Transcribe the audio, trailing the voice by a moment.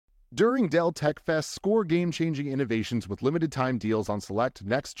During Dell Tech Fest, score game-changing innovations with limited-time deals on select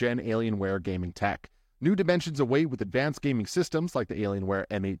next-gen Alienware gaming tech. New dimensions await with advanced gaming systems like the Alienware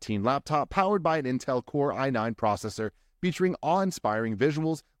M18 laptop powered by an Intel Core i9 processor featuring awe-inspiring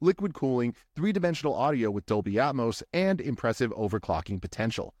visuals, liquid cooling, three-dimensional audio with Dolby Atmos, and impressive overclocking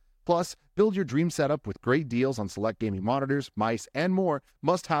potential. Plus, build your dream setup with great deals on select gaming monitors, mice, and more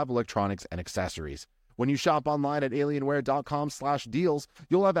must-have electronics and accessories. When you shop online at alienware.com/deals,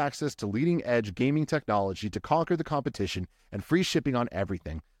 you'll have access to leading-edge gaming technology to conquer the competition and free shipping on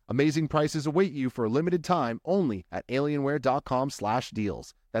everything. Amazing prices await you for a limited time only at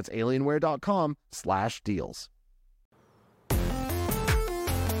alienware.com/deals. That's alienware.com/deals.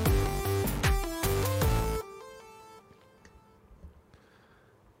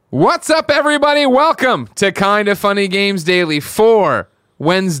 What's up, everybody? Welcome to Kinda Funny Games Daily for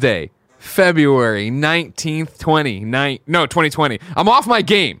Wednesday, February 19th, 2020. I'm off my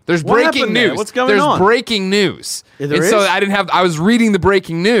game. There's breaking news. What's going on? There's breaking news. There is? So I was reading the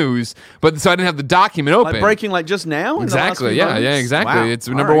breaking news, but so I didn't have the document open. Like breaking like just now? In Exactly. the last few Yeah, moments? exactly. Wow. It's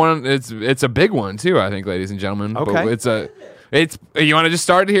number one. It's a big one too, I think, ladies and gentlemen. Okay. But you want to just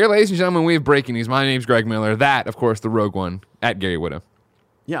start it here, ladies and gentlemen? We have breaking news. My name's Greg Miller. That, of course, the Rogue One at Gary Widow.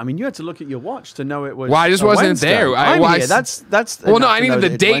 Yeah, I mean, you had to look at your watch to know it was. Well, I just a wasn't Wednesday. there. I'm here. That's. Well, no, enough I to needed know the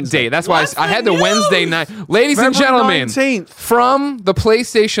that it's date. Wednesday. That's why I had the Wednesday night. Ladies and February gentlemen, 19th. from the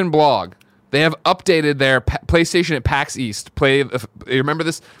PlayStation blog, they have updated their PlayStation at PAX East. Remember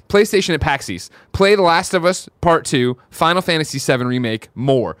this? PlayStation at PAX East. Play The Last of Us Part 2, Final Fantasy VII Remake,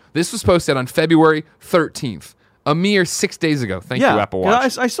 more. This was posted on February 13th, a mere 6 days ago. Thank you, Apple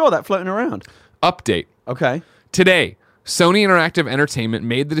Watch. I saw that floating around. Update. Okay. Today, Sony Interactive Entertainment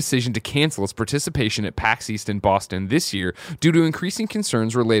made the decision to cancel its participation at PAX East in Boston this year due to increasing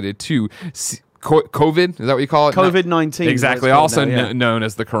concerns related to COVID. Is that what you call it? COVID-19. Exactly. Also known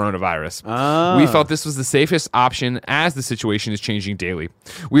as the coronavirus. Ah. We felt this was the safest option as the situation is changing daily.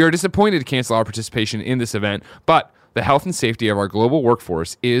 We are disappointed to cancel our participation in this event, but the health and safety of our global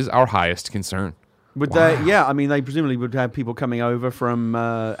workforce is our highest concern. Would they? Yeah, I mean, they presumably would have people coming over from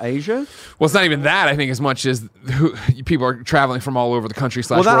Asia. Well, it's not even that. I think as much as people are traveling from all over the country /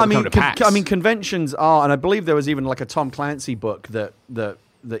 Well, world to come to PAX. I mean, conventions are, and I believe there was even like a Tom Clancy book that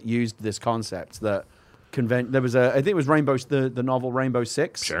used this concept. There was I think it was the novel Rainbow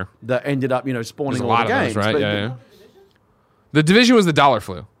Six. Sure. That ended up spawning There's a all lot the of games. those, right? But, Yeah. The Division was the dollar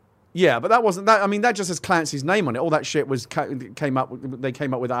flu. Yeah, but that wasn't that. I mean, that just has Clancy's name on it. All that shit came up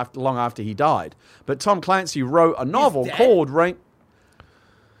with long after he died. But Tom Clancy wrote a novel called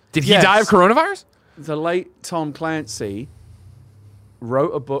Did he die of coronavirus? The late Tom Clancy wrote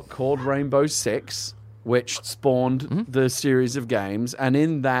a book called Rainbow Six, which spawned the series of games. And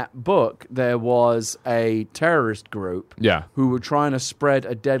in that book, there was a terrorist group who were trying to spread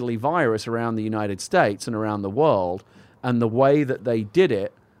a deadly virus around the United States and around the world. And the way that they did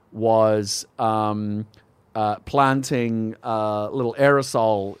it was planting little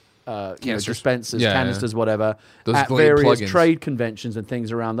aerosol dispensers, canisters, whatever, those at Glade various plugins. Trade conventions and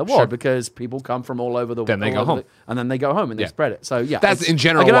things around the world because people come from all over the world. Then they go home. And then they go home and they spread it. So, yeah. That's in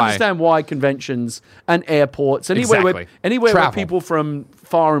general I can why. understand why conventions and airports, anywhere where Travel. people from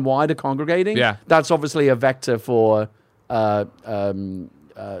far and wide are congregating, that's obviously a vector for the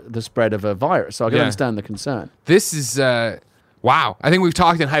spread of a virus. So I can understand the concern. This is... wow. I think we've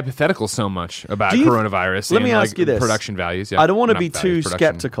talked in hypotheticals so much about coronavirus let and me ask you this. Production values. I don't want to be too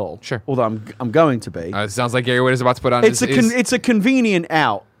skeptical. Sure. Although I'm going to be. It sounds like Gary Witt is about to put on it's a convenient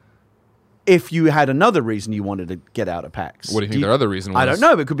out if you had another reason you wanted to get out of PAX. What do you think their other reason was? I don't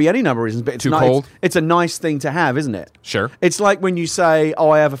know. It could be any number of reasons. But it's cold? It's a nice thing to have, isn't it? Sure. It's like when you say,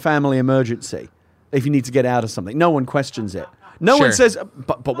 I have a family emergency. If you need to get out of something. No one questions it. No one says,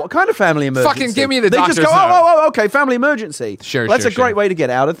 but what kind of family emergency? Fucking give me the doctor's They just go, note. okay, family emergency. Sure, That's a great way to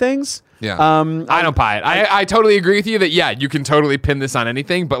get out of things. Yeah. I don't buy it. I totally agree with you that, you can totally pin this on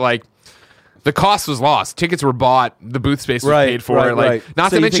anything, but, like, the cost was lost. Tickets were bought. The booth space was paid for. Right.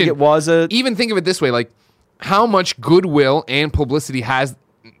 Not so to you mention, think it was even think of it this way, like, how much goodwill and publicity has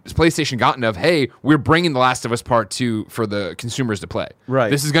PlayStation gotten of, hey, we're bringing The Last of Us Part 2 for the consumers to play. Right.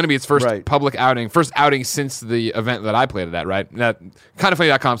 This is going to be its first public outing, first outing since the event that I played it at, right? That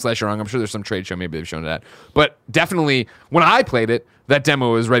kindafunny.com/wrong. I'm sure there's some trade show maybe they've shown it at. But definitely, when I played it, that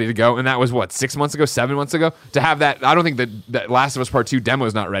demo was ready to go, and that was, 6 months ago, 7 months ago? To have that, I don't think that Last of Us Part 2 demo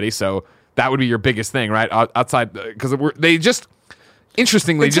is not ready, so that would be your biggest thing, right? Outside, because they just...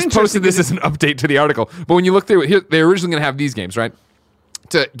 Interestingly, just posted this as an update to the article. But when you look through it, here, they're originally going to have these games, right?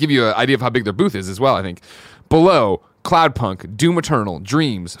 To give you an idea of how big their booth is as well, I think. Below, Cloudpunk, Doom Eternal,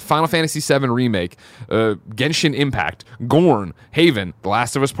 Dreams, Final Fantasy VII Remake, Genshin Impact, Gorn, Haven, The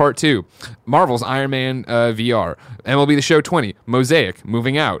Last of Us Part 2, Marvel's Iron Man VR, MLB The Show 20, Mosaic,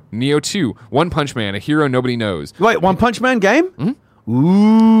 Moving Out, Neo 2, One Punch Man, A Hero Nobody Knows. Wait, One Punch Man game? Mm-hmm.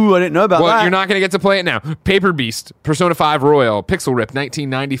 Ooh, I didn't know about that. Well, you're not going to get to play it now. Paper Beast, Persona 5 Royal, Pixel Rip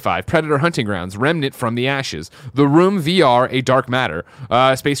 1995, Predator Hunting Grounds, Remnant from the Ashes, The Room VR, A Dark Matter,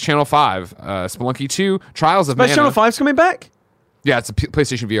 Space Channel 5, Spelunky 2, Trials of Mana. Space Channel 5's coming back? Yeah, it's a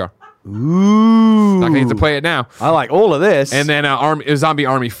PlayStation VR. Ooh. Not going to get to play it now. I like all of this. And then Zombie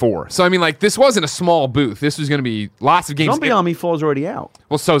Army 4. So, I mean, like, this wasn't a small booth. This was going to be lots of games. Zombie Army 4's already out.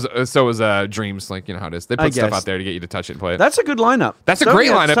 Well, so is Dreams. Like, you know how it is. They put stuff out there to get you to touch it and play it. That's a good lineup. That's a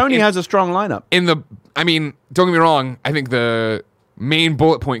great lineup. Sony has a strong lineup. I mean, don't get me wrong. I think the main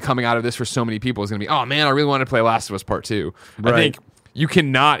bullet point coming out of this for so many people is going to be, oh, man, I really want to play Last of Us Part 2. Right. I think you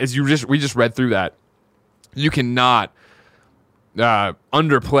cannot, we just read through that, you cannot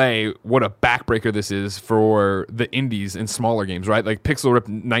underplay what a backbreaker this is for the indies and smaller games, right? Like Pixel Rip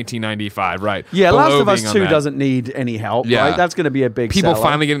 1995, right? Yeah, Below Last of Us being 2 on doesn't need any help, right? That's going to be a big people seller.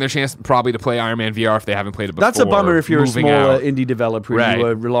 finally getting their chance probably to play Iron Man VR if they haven't played it before. That's a bummer if you're a smaller indie developer and Right. you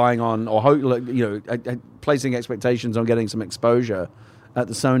were relying on or placing expectations on getting some exposure at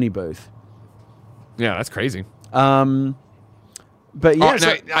the Sony booth. Yeah, that's crazy. But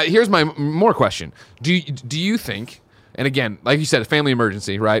yeah, Here's my more question. Do you think, and again, like you said, a family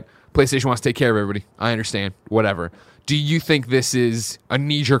emergency, right? PlayStation wants to take care of everybody. I understand. Whatever. Do you think this is a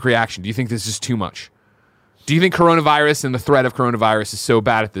knee-jerk reaction? Do you think this is too much? Do you think coronavirus and the threat of coronavirus is so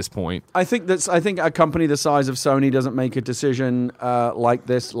bad at this point? I think a company the size of Sony doesn't make a decision like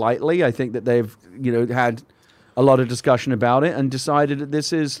this lightly. I think that they've had a lot of discussion about it and decided that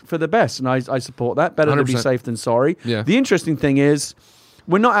this is for the best, and I support that. Better to be 100%. safe than sorry. Yeah. The interesting thing is,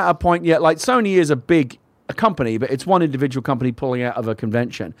 we're not at a point yet. Like Sony is a company, but it's one individual company pulling out of a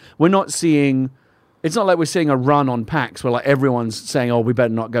convention. We're not seeing. It's not like we're seeing a run on PAX where like everyone's saying, "Oh, we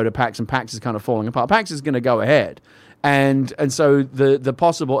better not go to PAX," and PAX is kind of falling apart. PAX is going to go ahead, and so the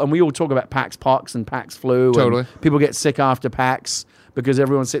possible, and we all talk about PAX Pox and PAX Flu. Totally. And people get sick after PAX because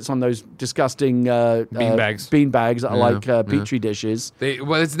everyone sits on those disgusting beanbags that are like petri dishes.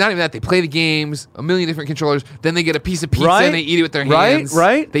 It's not even that. They play the games, a million different controllers, then they get a piece of pizza Right? and they eat it with their hands.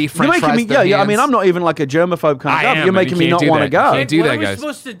 Right. They eat French fries with their hands. I mean, I'm not even like a germaphobe kind of guy. I am, You're but making you me can't not do want to that. You go. can't do that, What are we guys.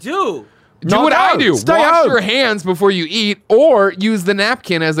 supposed to do? Do what I do. Stay Wash home. your hands before you eat, or use the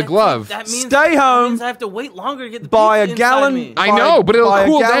napkin as a glove. That means, Stay home. That means I have to wait longer to get the Buy pizza a gallon. inside me. I know, but it'll buy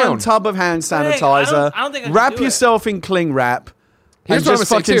cool a gallon down. tub of hand Greg, sanitizer. I don't think I can wrap do it. yourself in cling wrap. Here's and what I'm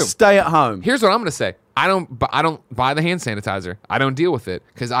just gonna say, fucking too. stay at home. Here's what I'm gonna say. I don't buy the hand sanitizer. I don't deal with it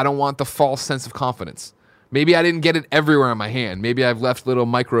because I don't want the false sense of confidence. Maybe I didn't get it everywhere on my hand. Maybe I've left little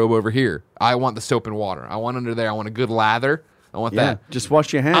microbe over here. I want the soap and water. I want under there. I want a good lather. I want Yeah, that. just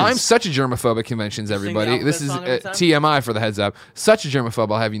wash your hands. I'm such a germaphobe at conventions, the everybody. alphabet This is song every time? TMI for the heads up. Such a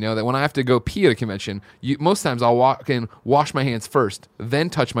germaphobe, I'll have you know, that when I have to go pee at a convention, most times I'll walk in, wash my hands first, then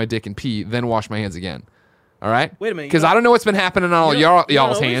touch my dick and pee, then wash my hands again. All right? Wait a minute, you Because don't- I don't know what's been happening on all you don't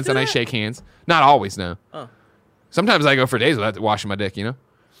y'all's always hands, do and I that? shake hands. Not always, no. Oh. Sometimes I go for days without washing my dick, you know?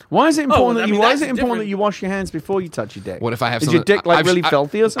 Why is it important I that mean, Why that's is it important different. that you wash your hands before you touch your dick? What if I have Is something? your dick like I've- really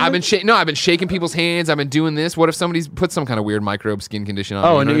filthy or something? I've been shaking people's hands. I've been doing this. What if somebody's put some kind of weird microbe skin condition on me?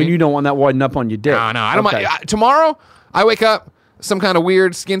 Oh, You and know what I mean? you don't want that widening up on your dick. No, I don't Okay. mind. Tomorrow, I wake up, some kind of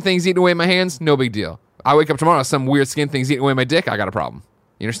weird skin things eating away my hands, no big deal. I wake up tomorrow, some weird skin things eating away my dick, I got a problem.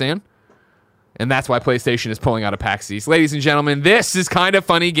 You understand? And that's why PlayStation is pulling out of PAX East. Ladies and gentlemen, this is Kind of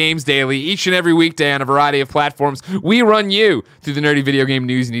Funny Games Daily. Each and every weekday on a variety of platforms, we run you through the nerdy video game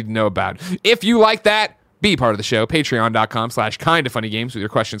news you need to know about. If you like that, be part of the show. Patreon.com/kindoffunnygames with your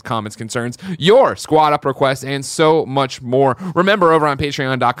questions, comments, concerns, your squad up requests, and so much more. Remember, over on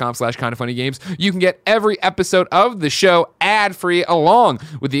Patreon.com/kindoffunnygames, you can get every episode of the show ad-free along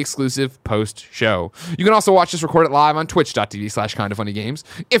with the exclusive post-show. You can also watch us record it live on twitch.tv/kindoffunnygames.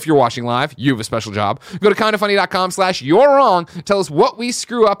 If you're watching live, you have a special job. Go to kindoffunny.com/you're-wrong. Tell us what we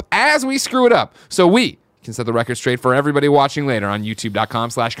screw up as we screw it up, so we can set the record straight for everybody watching later on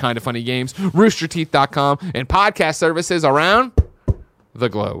youtube.com/kindoffunnygames, roosterteeth.com, and podcast services around the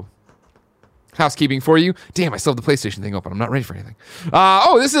globe. Housekeeping for you. Damn, I still have the PlayStation thing open. I'm not ready for anything.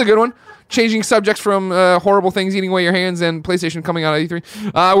 This is a good one. Changing subjects from horrible things eating away your hands and PlayStation coming out at E3.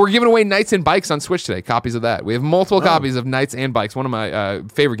 We're giving away Knights and Bikes on Switch today. Copies of that. We have multiple copies of Knights and Bikes. One of my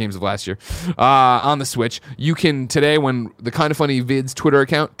favorite games of last year on the Switch. You can today, when the Kind of Funny Vids Twitter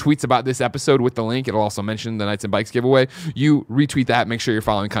account tweets about this episode with the link, it'll also mention the Knights and Bikes giveaway. You retweet that. Make sure you're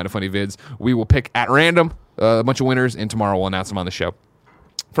following Kind of Funny Vids. We will pick at random a bunch of winners, and tomorrow we'll announce them on the show.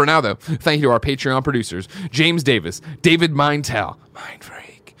 For now, though, thank you to our Patreon producers, James Davis, David Mindtell, Mind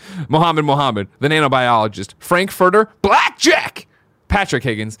Freak, Mohammed, the nanobiologist, Frank Furter, Blackjack, Patrick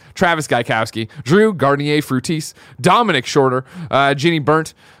Higgins, Travis Gaikowski, Drew Gardnier Frutis, Dominic Shorter, Ginny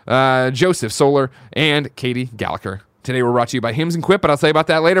Burnt, Joseph Solar, and Katie Gallagher. Today we're brought to you by Hims and Quip, but I'll tell you about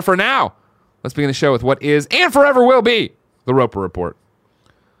that later. For now, let's begin the show with what is and forever will be the Roper Report.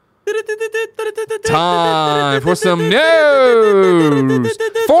 Time for some news.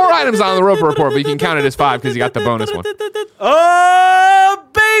 4 items on the Roper Report, but you can count it as 5 because you got the bonus one.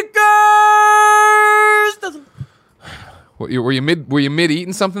 Baker's dozen. Were you mid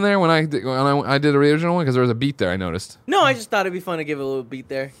eating something there when I did the original one? Because there was a beat there I noticed. No, I just thought it'd be fun to give it a little beat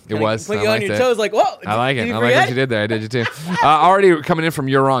there. It was. Put I you on liked your it. toes, like, whoa. I like it. did I you like forget? what you did there. I did you too. Already coming in from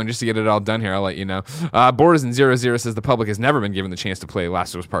You're Wrong, just to get it all done here, I'll let you know. Borderson00 says the public has never been given the chance to play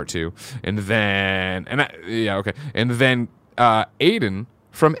Last of Us Part 2. And then, Aiden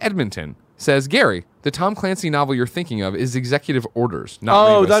from Edmonton says, Gary, the Tom Clancy novel you're thinking of is Executive Orders, not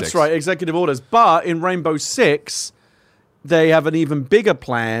Oh, Rainbow that's Six. right, executive orders. But in Rainbow Six, they have an even bigger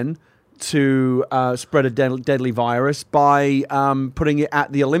plan to spread a deadly virus by putting it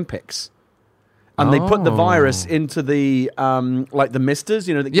at the Olympics. And they put the virus into the like the misters,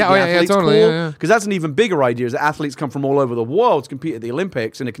 that the athletes totally, call. Because that's an even bigger idea. Is that athletes come from all over the world to compete at the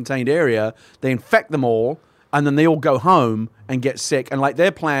Olympics in a contained area. They infect them all, and then they all go home and get sick. And like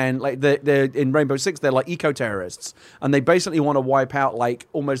their plan, like they're in Rainbow Six, they're like eco-terrorists, and they basically want to wipe out like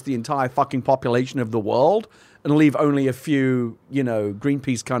almost the entire fucking population of the world and leave only a few,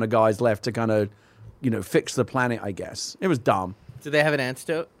 Greenpeace kind of guys left to kind of, fix the planet. I guess it was dumb. Do they have an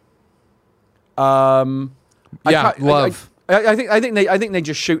antidote? Love. I think they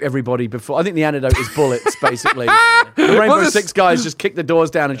just shoot everybody before. I think the antidote is bullets, basically. The Rainbow Six guys just kick the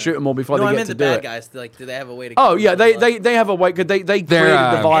doors down and shoot them all before No, they I get meant to the do bad it. guys. Like, do they have a way to? Oh kill yeah, them? they have a way because they created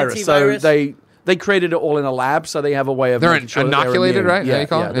the virus, so antivirus? they created it all in a lab, so they have a way of They're making sure that inoculated, they're right? immune. Yeah, Yeah, you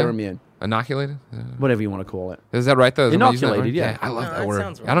call it? they're Yeah. immune. Inoculated? Whatever you want to call it. Is that right, though? Am I using that Inoculated, right? yeah. I love No, that that word.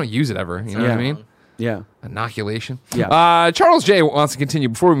 sounds I wrong. don't use it ever. You know what I mean? Yeah. Inoculation. Yeah. Charles J wants to continue.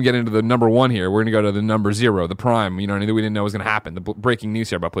 Before we even get into the number 1 here, we're going to go to the number 0, the prime. That we didn't know was going to happen. The breaking news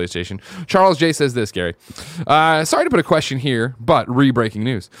here about PlayStation. Charles J says this, Gary. Sorry to put a question here, but re-breaking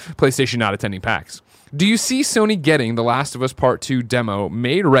news. PlayStation not attending PAX. Do you see Sony getting The Last of Us Part 2 demo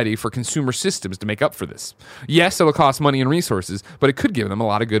made ready for consumer systems to make up for this? Yes, it'll cost money and resources, but it could give them a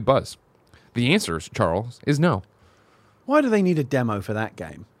lot of good buzz. The answer, Charles, is no. Why do they need a demo for that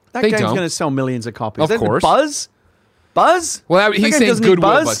game? That They game's don't. going to sell millions of copies. Of There's course. Buzz? Well, That he's game saying doesn't need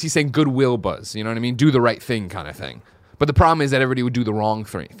goodwill buzz. He's saying goodwill buzz. You know what I mean? Do the right thing kind of thing. But the problem is that everybody would do the wrong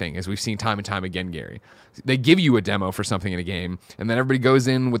thing, as we've seen time and time again, Gary. They give you a demo for something in a game, and then everybody goes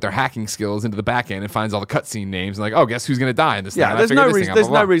in with their hacking skills into the back end and finds all the cutscene names and like, oh, guess who's going to die in this thing? Yeah, And I there's figured no this thing reason. out, There's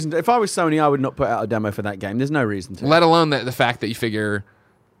blah, no blah. reason. If I was Sony, I would not put out a demo for that game. There's no reason to. Let alone the fact that you figure,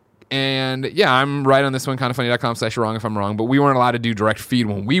 and yeah, I'm right on this one, kindoffunny.com/wrong if I'm wrong, but we weren't allowed to do direct feed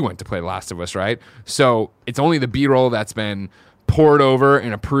when we went to play Last of Us, right? So it's only the B-roll that's been poured over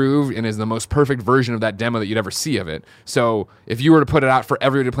and approved and is the most perfect version of that demo that you'd ever see of it. So if you were to put it out for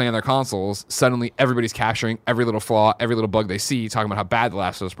everybody to play on their consoles, suddenly everybody's capturing every little flaw, every little bug they see, talking about how bad The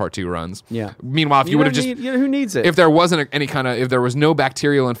Last of Us Part 2 runs. Yeah. Meanwhile, if you would have just... who needs it? If there wasn't if there was no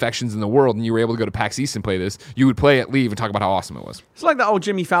bacterial infections in the world and you were able to go to PAX East and play this, you would play it, leave, and talk about how awesome it was. It's like that old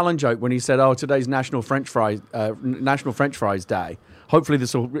Jimmy Fallon joke when he said, "Oh, today's National French Fries Day. Hopefully,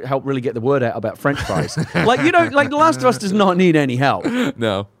 this will help really get the word out about French fries." Like The Last of Us does not need any help.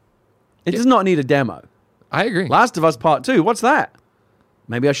 No. It does not need a demo. I agree. Last of Us Part 2. What's that?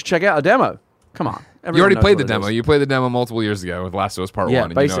 Maybe I should check out a demo. Come on. You already Everyone knows played the what it demo. is. You played the demo multiple years ago with Last of Us Part 1, Yeah,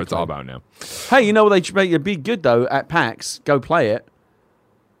 and you know what it's basically. all about now. Hey, you know what it'd be good though at PAX? Go play it.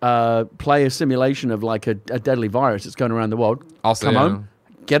 Play a simulation of like a deadly virus that's going around the world. Also, Come yeah. home,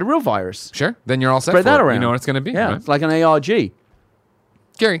 get a real virus. Sure. Then you're all set Spread for that it. around. You know what it's going to be. Yeah, right? it's like an ARG.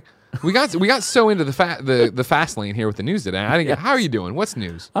 Gary, we got so into the fast lane here with the news today. I didn't get. How are you doing? What's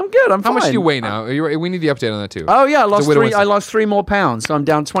news? I'm good. I'm How fine. much do you weigh now? We need the update on that too. Oh yeah, So Widow I Winston. lost 3 more pounds, so I'm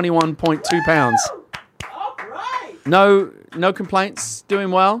down 21.2 pounds. All right. No complaints. Doing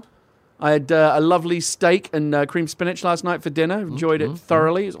well. I had a lovely steak and cream spinach last night for dinner. Enjoyed it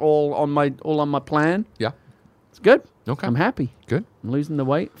thoroughly. It's all on my plan. Yeah. It's good. Okay. I'm happy. Good. I'm losing the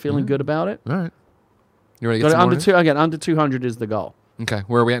weight. Feeling good about it. All right. You ready to Got get it some under more? two again. Under 200 is the goal. Okay.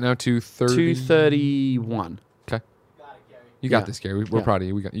 Where are we at now? 230. 231. Okay. Got it, Gary. You got Yeah. this, Gary. We're Yeah. proud of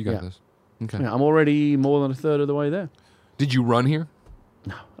you. You got Yeah. this. Okay. Yeah, I'm already more than a third of the way there. Did you run here?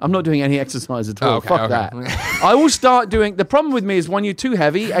 I'm not doing any exercise at all. Oh, okay, Fuck okay. that. I will start doing. The problem with me is when you're too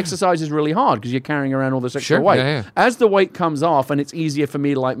heavy, exercise is really hard because you're carrying around all this extra Sure, weight. yeah. As the weight comes off and it's easier for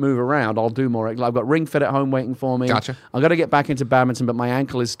me to like move around, I'll do more. I've got Ring Fit at home waiting for me. Gotcha. I've got to get back into badminton, but my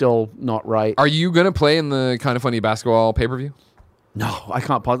ankle is still not right. Are you going to play in the Kind of Funny basketball pay-per-view? No, I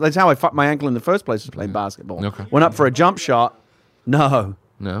can't. That's how I fucked my ankle in the first place. Was playing basketball. Okay. Went up for a jump shot. No.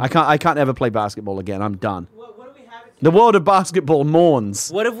 No? I can't ever play basketball again. I'm done. What if we have it? The world of basketball mourns.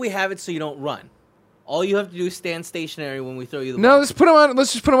 What if we have it so you don't run? All you have to do is stand stationary when we throw you the No, ball. let's put him on.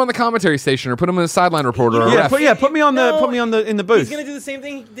 Let's just put him on the commentary station, or put him in the sideline reporter. Or a ref. Put me on the No, in the booth. He's gonna do the same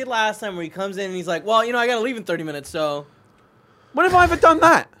thing he did last time, where he comes in and he's like, "Well, I gotta leave in 30 minutes." So When have I ever done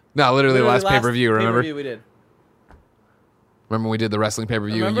that? No, literally last pay-per-view. Remember? Pay-per-view we did. Remember when we did the wrestling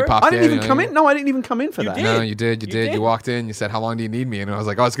pay-per-view and you Remember? popped I didn't in? even come in. No, I didn't even come in for You that. did. No, you did. You You did. did. You walked in. You said, "How long do you need me?" And I was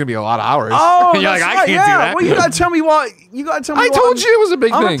like, "Oh, it's gonna be a lot of hours." Oh, And you're that's like, right, "I can't yeah. do that." Well, you gotta tell me what. You gotta tell me. I what told I'm- you it was a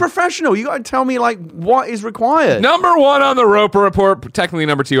big I'm thing. a professional. You gotta tell me like what is required. Number one on the Roper Report, technically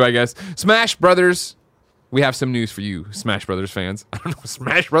number two, I guess. Smash Brothers. We have some news for you, Smash Brothers fans. I don't know,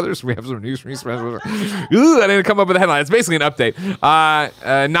 Smash Brothers? We have some news for you, Smash Brothers. Ooh, I didn't come up with a headline. It's basically an update.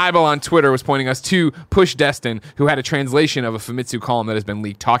 Nibel on Twitter was pointing us to Push Destin, who had a translation of a Famitsu column that has been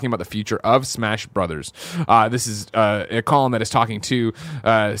leaked talking about the future of Smash Brothers. This is a column that is talking to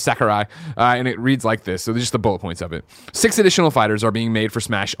Sakurai, and it reads like this. So just the bullet points of it. 6 additional fighters are being made for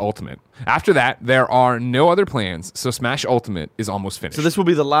Smash Ultimate. After that, there are no other plans, so Smash Ultimate is almost finished. So this will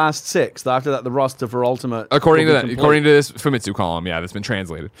be the last 6. After that, the roster for Ultimate. According to will that, be complete. according to this Famitsu column, yeah, that's been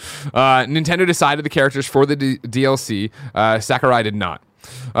translated. Nintendo decided the characters for the DLC. Sakurai did not.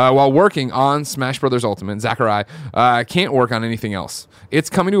 While working on Smash Bros. Ultimate, Sakurai can't work on anything else. It's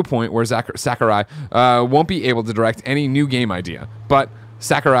coming to a point where Sakurai won't be able to direct any new game idea. But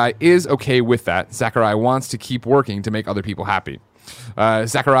Sakurai is okay with that. Sakurai wants to keep working to make other people happy.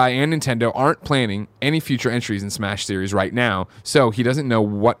 Sakurai and Nintendo aren't planning any future entries in Smash series right now, so he doesn't know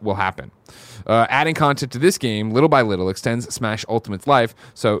what will happen. Adding content to this game, little by little, extends Smash Ultimate's life,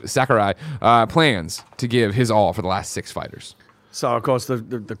 so Sakurai plans to give his all for the last 6 fighters. So of course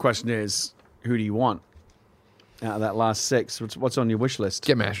the question is, who do you want out of that last 6? What's on your wish list?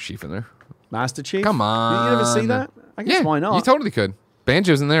 Get Master Chief in there. Master Chief. Come on. You ever see that? I guess Yeah, why not? you totally could.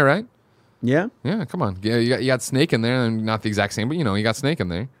 Banjo's in there, right? Yeah. Yeah, come on. Yeah, you got Snake in there, and not the exact same, but you got Snake in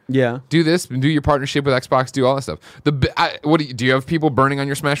there. Yeah. Do this, do your partnership with Xbox, do all that stuff. Do you have people burning on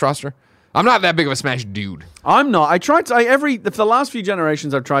your Smash roster? I'm not that big of a Smash dude. I'm not. I tried to. For the last few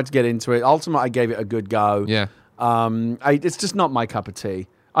generations, I've tried to get into it. Ultimate, I gave it a good go. Yeah. It's just not my cup of tea.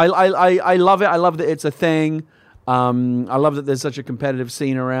 I love it. I love that it's a thing. I love that there's such a competitive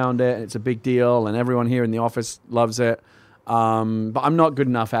scene around it. And it's a big deal, and everyone here in the office loves it. But I'm not good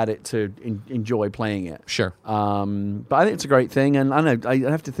enough at it to enjoy playing it. Sure. But I think it's a great thing, and I don't know.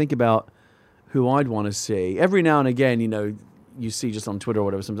 I have to think about who I'd want to see. Every now and again, you see just on Twitter or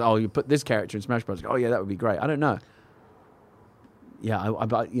whatever, sometimes, you put this character in Smash Bros. Oh yeah, that would be great. I don't know. Yeah,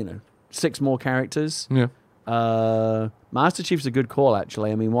 I 6 more characters. Yeah. Master Chief's a good call,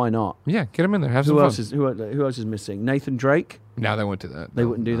 actually. I mean, why not? Yeah, get him in there. Have some Who fun. else is missing? Nathan Drake? No, they wouldn't do that. They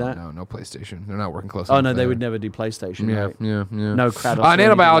wouldn't do that? No PlayStation. They're not working close Oh enough no, they there. would never do PlayStation. Yeah, right? yeah. No Kratos. or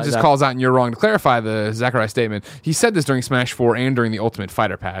anything Nanobiologist like that. calls out, and you're wrong. To clarify the Sakurai statement, he said this during Smash 4 and during the Ultimate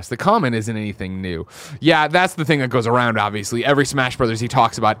Fighter Pass. The comment isn't anything new. Yeah, that's the thing that goes around, obviously. Every Smash Brothers he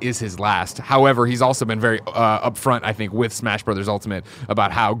talks about is his last. However, he's also been very upfront, I think, with Smash Brothers Ultimate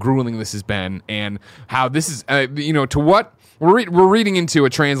about how grueling this has been and how this is, to what... We're reading into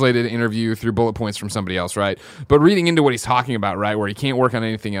a translated interview through bullet points from somebody else, right? But reading into what he's talking about, right, where he can't work on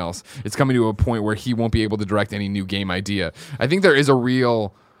anything else, it's coming to a point where he won't be able to direct any new game idea. I think there is a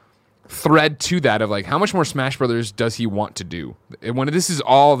real thread to that of like, how much more Smash Brothers does he want to do? When this is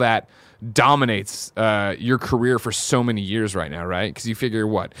all that dominates your career for so many years right now, right? Because you figure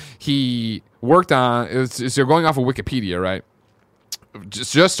what? He worked on, so going off of Wikipedia, right?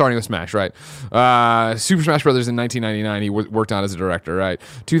 Just starting with Smash, right? Super Smash Brothers in 1999, he worked on as a director, right?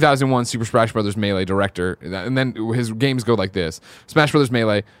 2001, Super Smash Brothers Melee director, and then his games go like this: Smash Brothers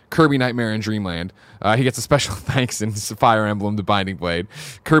Melee, Kirby Nightmare and Dreamland. He gets a special thanks in Fire Emblem: The Binding Blade.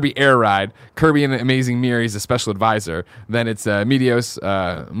 Kirby Air Ride, Kirby and Amazing Mirror, he's a special advisor. Then it's Meteos,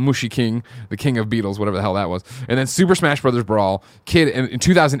 Mushi King, the King of Beatles, whatever the hell that was. And then Super Smash Brothers Brawl, in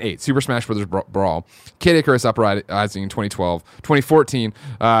 2008, Super Smash Brothers Brawl, Kid Icarus Uprising in 2012, 2014,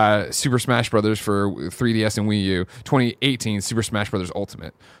 Super Smash Brothers for 3DS and Wii U, 2018, Super Smash Brothers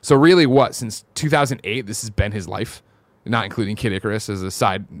Ultimate. So really since 2008, this has been his life, not including Kid Icarus as a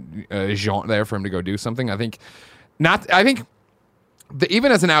side genre there for him to go do something.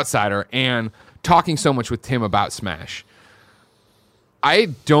 Even as an outsider and talking so much with Tim about Smash, I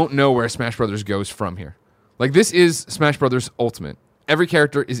don't know where Smash Brothers goes from here. Like, this is Smash Brothers Ultimate. Every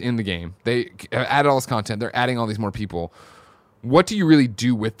character is in the game. They added all this content. They're adding all these more people. What do you really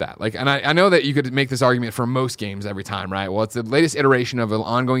do with that? Like, and I know that you could make this argument for most games every time, right? Well, it's the latest iteration of an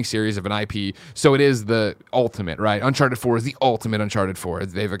ongoing series of an IP, so it is the ultimate, right? Uncharted 4 is the ultimate Uncharted 4.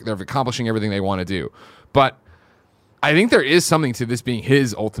 They're accomplishing everything they want to do. But I think there is something to this being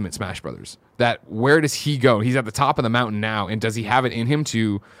his ultimate Smash Brothers. That where does he go? He's at the top of the mountain now, and does he have it in him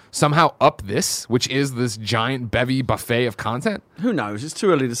to somehow up this, which is this giant bevy buffet of content? Who knows? It's too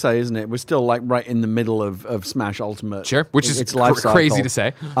early to say, isn't it? We're still like right in the middle of Smash Ultimate. Sure, which is its life cycle. crazy to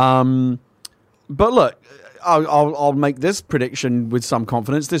say. But look, I'll make this prediction with some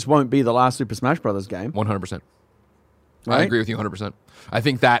confidence. This won't be the last Super Smash Brothers game. 100%. Right? I agree with you 100%. I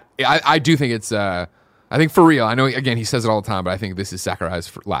think that I do think it's. I think for real. I know again he says it all the time, but I think this is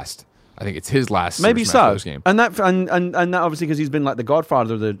Sakurai's last. I think it's his last maybe Super Smash so Brothers game. and that obviously because he's been like the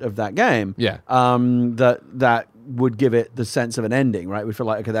godfather of that game. Yeah. That would give it the sense of an ending, right? We feel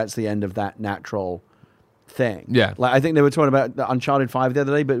like, okay, that's the end of that natural thing. Yeah. Like I think they were talking about the Uncharted 5 the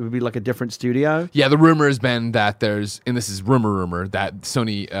other day, but it would be like a different studio. Yeah, the rumor has been that there's, and this is rumor, that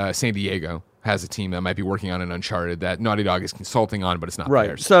Sony San Diego has a team that might be working on an Uncharted that Naughty Dog is consulting on, but it's not Right.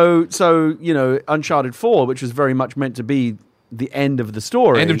 theirs. So Uncharted 4, which was very much meant to be the end of the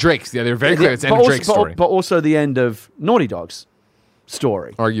story. End of Drake's. Yeah, they're very clear. It's end of Drake's story. But also the end of Naughty Dog's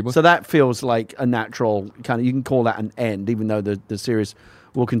story. Arguably. So that feels like a natural kind of, you can call that an end, even though the series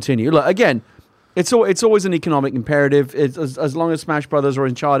will continue. Look, again, it's always an economic imperative. It's, as long as Smash Brothers or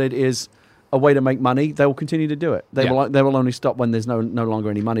Uncharted is a way to make money, they will continue to do it. They will only stop when there's no longer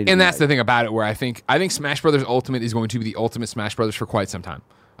any money to be And that's made. the thing about it, where I think Smash Brothers Ultimate is going to be the ultimate Smash Brothers for quite some time.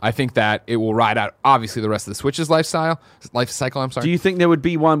 I think that it will ride out, obviously, the rest of the Switch's life cycle. I'm sorry. Do you think there would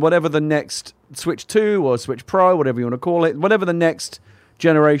be one, whatever the next Switch 2 or Switch Pro, whatever you want to call it, whatever the next true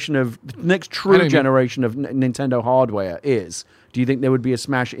generation of Nintendo hardware is, do you think there would be a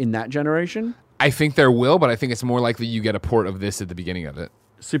Smash in that generation? I think there will, but I think it's more likely you get a port of this at the beginning of it.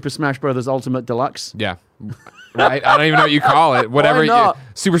 Super Smash Brothers Ultimate Deluxe? Yeah. Right? I don't even know what you call it. Whatever. not?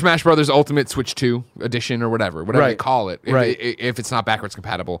 Super Smash Brothers Ultimate Switch 2 edition or whatever you Right. call it. Right. If it's not backwards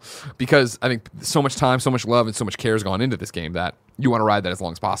compatible. Because I think so much time, so much love, and so much care has gone into this game that you want to ride that as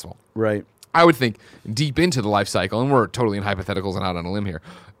long as possible. Right. I would think deep into the life cycle, and we're totally in hypotheticals and out on a limb here,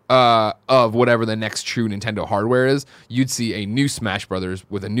 of whatever the next true Nintendo hardware is, you'd see a new Smash Brothers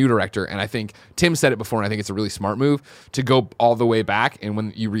with a new director. And I think Tim said it before, and I think it's a really smart move to go all the way back. And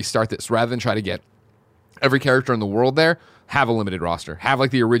when you restart this, rather than try to get every character in the world there, have a limited roster. Have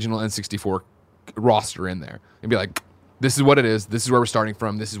like the original N64 roster in there and be like, this is what it is. This is where we're starting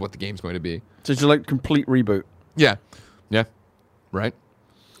from. This is what the game's going to be. So it's like complete reboot. Yeah. Yeah. Right.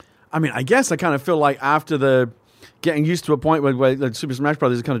 I mean, I guess I kind of feel like after the getting used to a point where the Super Smash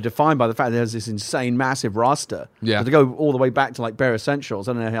Brothers is kind of defined by the fact that there's this insane, massive roster. Yeah. But to go all the way back to like bare essentials,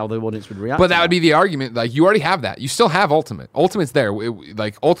 I don't know how the audience would react. But to that would be the argument. Like, you already have that. You still have Ultimate. Ultimate's there.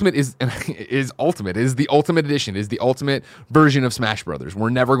 Like, Ultimate is Ultimate. Is the Ultimate Edition. Is the ultimate version of Smash Brothers. We're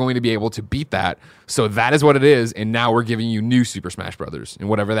never going to be able to beat that. So that is what it is. And now we're giving you new Super Smash Brothers. And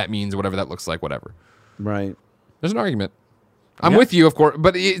whatever that means, whatever that looks like, whatever. right. There's an argument. I'm with you, of course.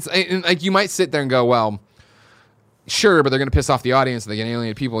 But it's like, you might sit there and go, well, sure, but they're going to piss off the audience. They're going to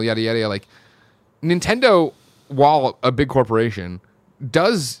alienate people, yada, yada, yada. Like, Nintendo, while a big corporation,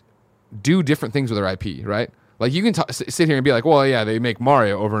 does do different things with their IP, right? Like, you can sit here and be like, well, yeah, they make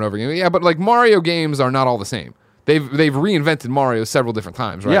Mario over and over again. Yeah, but like, Mario games are not all the same. They've reinvented Mario several different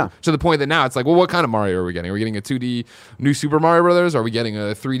times, right? Yeah. To the point that now it's like, well, what kind of Mario are we getting? Are we getting a 2D new Super Mario Brothers? Are we getting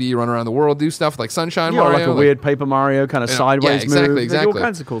a 3D run around the world, do stuff like Sunshine Yeah, or Mario? like a weird Paper Mario kind of sideways exactly, move. They do all exactly.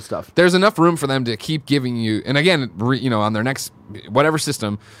 kinds of cool stuff. There's enough room for them to keep giving you, and again, on their next whatever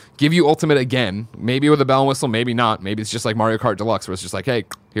system, give you Ultimate again, maybe with a bell and whistle, maybe not. Maybe it's just like Mario Kart Deluxe, where it's just like, hey,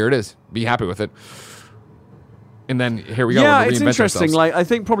 here it is. Be happy with it. And then here we go. Yeah, We're gonna it's reinvent interesting. ourselves. Like, I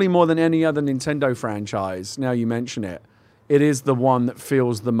think probably more than any other Nintendo franchise, now you mention it, it is the one that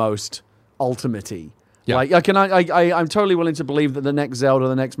feels the most ultimate-y. Yeah. Like, I'm totally willing to believe that the next Zelda,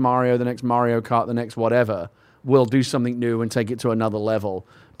 the next Mario, the next Mario Kart, the next whatever will do something new and take it to another level.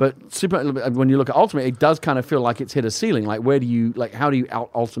 But when you look at Ultimate, it does kind of feel like it's hit a ceiling. Like, how do you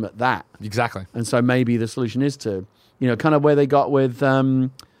out-ultimate that? Exactly. And so maybe the solution is to, kind of where they got with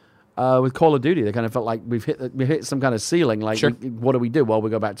Call of Duty. They kind of felt like we hit some kind of ceiling. Like, Sure. what do we do? Well,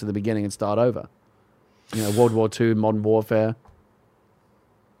 we go back to the beginning and start over. World War II, Modern Warfare.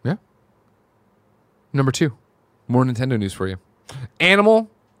 Yeah. Number 2, more Nintendo news for you. Animal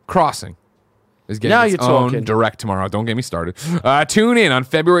Crossing is getting Now its you're own talking. direct tomorrow. Don't get me started. Tune in on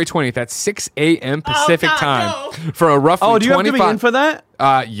February 20th at 6 a.m. Pacific God, time no. for a roughly Oh, do you 25. have to be in for that?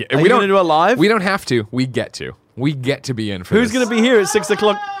 Yeah, Are you going to do it live? We don't have to. We get to. We get to be in for Who's this. going to be here at 6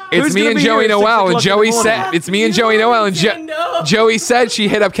 o'clock? It's Who's me gonna and be here Joey at 6 Noel, and o'clock in the Joey morning? said it's me and Joey Noel, and No. Joey said she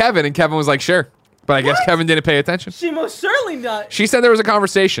hit up Kevin, and Kevin was like, "Sure," but I guess Kevin didn't pay attention. She most certainly not. She said there was a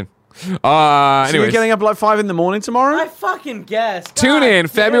conversation. So you're Anyways, getting up at like 5 in the morning tomorrow? I fucking guess. tune God in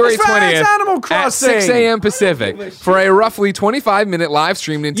February It's right, it's 20th Animal at Crossing. 6 a.m. give a Pacific shit. for a roughly 25-minute live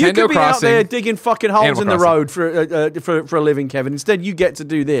stream You Nintendo could be out there Crossing. digging fucking holes Animal in the Crossing. road for a living, Kevin. Instead, you get to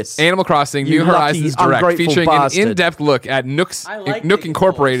do this. Animal Crossing You New lucky, Horizons Direct, ungrateful featuring bastard. an in-depth look at Nook I like digging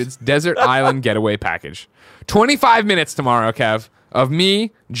Incorporated's Desert Island Getaway Package. 25 minutes tomorrow, Kev, of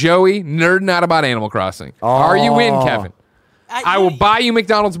me, Joey, nerding out about Animal Crossing. Are you in, Oh. Kevin? I will buy you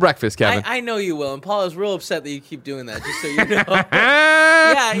McDonald's breakfast, Kevin. I know you will, and Paula's real upset that you keep doing that. Just so you know.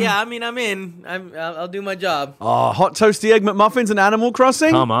 yeah. I mean, I'm in. I'll do my job. Oh, hot toasty egg McMuffins and Animal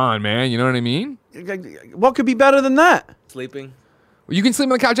Crossing? Come on, man. You know what I mean? What could be better than that? Sleeping. You can sleep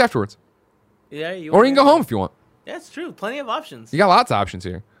on the couch afterwards. Yeah. Or you can go home if you want. Yeah, it's true. Plenty of options. You got lots of options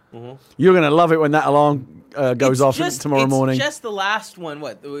here. You're going to love it when that alarm goes off tomorrow morning. It's just the last one.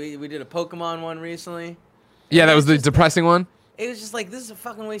 What we did a Pokemon one recently. Yeah, that was the It's just- depressing one. It was just like, this is a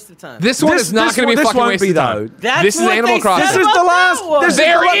fucking waste of time. This one is not going to be a fucking won't waste be, of time. though. That's This is what Animal they Crossing. said This is about the last- that one. this is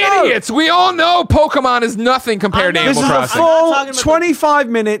They're the one- idiots. We all know Pokemon is nothing compared to I'm not- This Animal is a Crossing. I'm not full talking about 25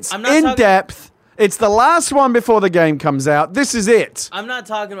 minutes I'm not in talking- depth. It's the last one before the game comes out. This is it. I'm not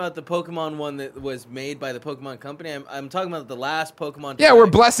talking about the Pokemon one that was made by the Pokemon Company. I'm talking about the last Pokemon. Yeah, where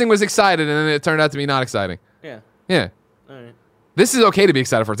Direct. Blessing was excited and then it turned out to be not exciting. Yeah. Yeah. All right. This is okay to be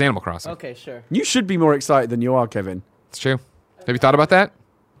excited for. It's Animal Crossing. Okay, sure. You should be more excited than you are, Kevin. It's true. Have you thought about that?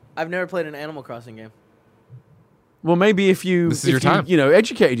 I've never played an Animal Crossing game. Well, maybe if you, This is your time.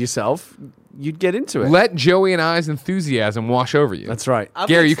 educated yourself, you'd get into it. Let Joey and I's enthusiasm wash over you. That's right. I've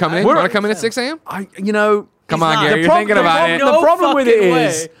Gary, been- you coming in? I've You want been- to come in at 6 a.m.? Come on, not. Gary. The You're thinking about it. No The problem with it fucking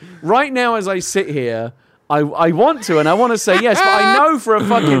is, way. right now as I sit here, I want to, and I want to say yes, but I know for a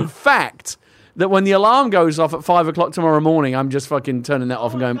fucking fact that when the alarm goes off at 5 o'clock tomorrow morning, I'm just fucking turning that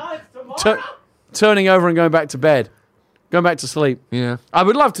off and going, turning over and going back to bed, going back to sleep. Yeah. I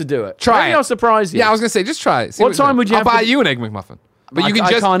would love to do it. Try Maybe it. I'll surprise you. Yeah, I was going to say, just try it. See What time would you I'll have buy to- you an Egg McMuffin. But you can I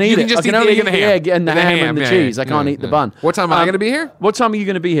just can't eat you can it. just I can eat the only egg and the eat the ham. egg and the ham and the cheese. I can't eat the bun. What time am I going to be here? What time are you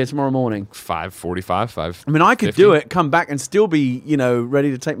going to be here tomorrow morning? 5:45, 5. I mean, I could do it, come back, and still be,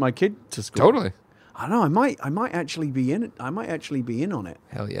 ready to take my kid to school. Totally. I don't know. I might actually be in it. I might actually be in on it.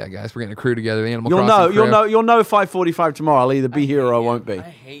 Hell yeah, guys. We're getting a crew together. The Animal You'll Crossing know. crew. You'll know. 5:45 tomorrow. I'll either be here or I won't be. I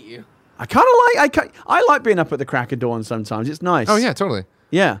hate you. I kind of like. I like being up at the crack of dawn sometimes. It's nice. Oh, yeah, totally.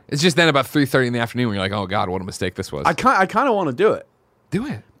 Yeah. It's just then about 3:30 in the afternoon when you're like, oh, God, what a mistake this was. I kind of want to do it, do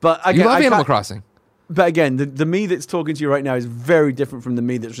it. but You again, love I Animal can't- Crossing. But again, the me that's talking to you right now is very different from the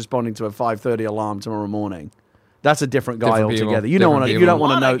me that's responding to a 5:30 alarm tomorrow morning. That's a different guy Different people. altogether. You don't Different want to. You people. don't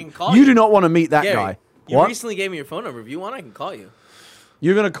want to One, I know. can call You you. do not want to meet that Gary, guy. you What? recently gave me your phone number. If you want, I can call you.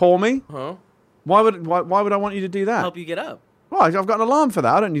 You're going to call me? Huh? Why would I want you to do that? Help you get up. Well, I've got an alarm for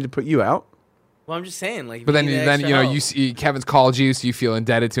that. I don't need to put you out. Well, I'm just saying, like. if But then, you need then extra you know, help. you see Kevin's called you, so you feel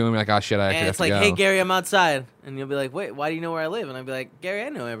indebted to him. You're like, oh, shit, I actually And have it's to like, go. hey, Gary, I'm outside. And you'll be like, wait, why do you know where I live? And I'll be like, Gary, I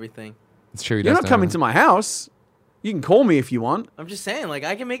know everything. It's true. He You're does not know coming that. to my house. You can call me if you want. I'm just saying, like,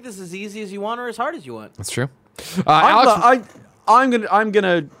 I can make this as easy as you want or as hard as you want. That's true. Alex, I'm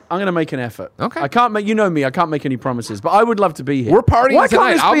gonna make an effort. Okay. I can't make. You know me. I can't make any promises, but I would love to be here. We're partying Why can't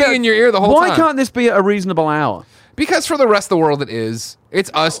tonight. this I'll be in your ear the whole Why time. can't this be at a reasonable hour? because for the rest of the world, it is.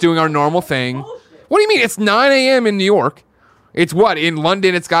 It's us doing our normal thing. What do you mean? It's 9 a.m. in New York. It's what? In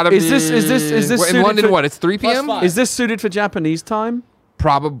London, it's got to be. Is this in suited London, for- what? It's 3 p.m.? Plus 5. Is this suited for Japanese time?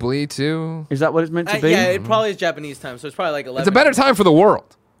 Probably, too. Is that what it's meant to be? Yeah, it probably is Japanese time, so it's probably like 11. It's a better time for the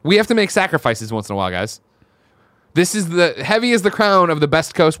world. We have to make sacrifices once in a while, guys. This is the heavy is the crown of the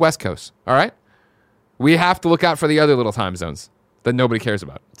best coast, west coast. All right? We have to look out for the other little time zones that nobody cares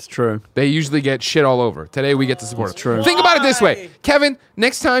about. It's true. They usually get shit all over. Today we get to support it. true. Think about it this way. Why? Kevin,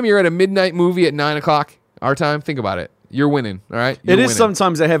 next time you're at a midnight movie at 9 o'clock our time, think about it. You're winning, all right? You're It is winning.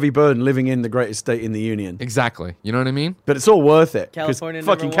 sometimes a heavy burden living in the greatest state in the union, Exactly. You know what I mean? but it's all worth it. 'cause California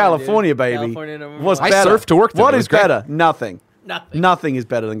fucking number one, California, dude. baby. California number What's one. I better? surfed to work today. What It is was great. better? Nothing. Nothing. Nothing is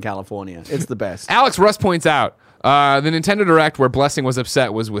better than California. It's the best. Alex Russ points out the Nintendo Direct where Blessing was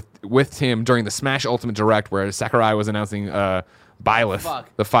upset was with him during the Smash Ultimate Direct where Sakurai was announcing Byleth, Fuck.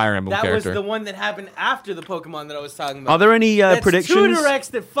 the Fire Emblem That character. was the one that happened after the Pokemon that I was talking about. Are there any That's predictions? 2 directs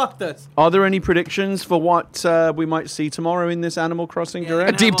that fucked us. Are there any predictions for what we might see tomorrow in this Animal Crossing A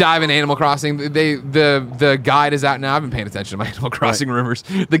Direct? deep dive in Animal Crossing. The guide is out now. I've been paying attention to my Animal Crossing rumors.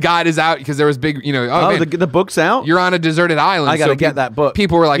 The guide is out because there was big, Oh, man, the book's out. you're on a deserted island. I got to so get that book.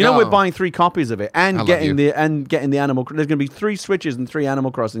 People were like, we're oh. buying 3 copies of it, I and love getting you. the Animal. There's going to be 3 Switches and 3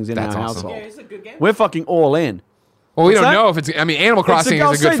 Animal Crossings in That's our awesome. household. Yeah, it's a good game. We're fucking all in. Well, we What's don't that? know if it's. I mean, Animal Crossing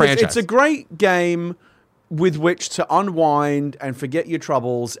I'll is a say good this, franchise. It's a great game with which to unwind and forget your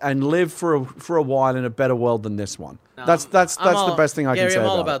troubles and live for a while in a better world than this one. That's the best thing I Gary, can say I'm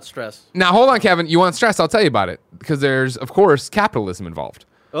all about about stress. Now, hold on, Kevin. You want stress? I'll tell you about it because there's, of course, capitalism involved.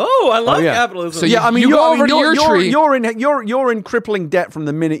 Oh, I love yeah. capitalism. So Yeah, I mean, You you're, go I mean, over to you're, your tree. you're in crippling debt from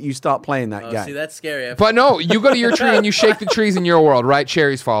the minute you start playing that Oh, game. see, that's scary. But no, you go to your tree and you shake the trees in your world, right?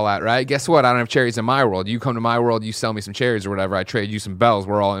 Cherries fall out, right? Guess what? I don't have cherries in my world. You come to my world, you sell me some cherries or whatever. I trade you some bells.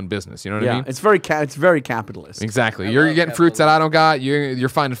 We're all in business. You know what I yeah, mean? it's very capitalist. Exactly. You're love getting fruits that I don't got. You're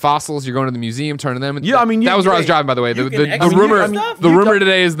finding fossils. You're going to the museum, turning them. Yeah, I mean, that you- was where I was hey, driving, by the way. The can excavate rumor, stuff? the You rumor got-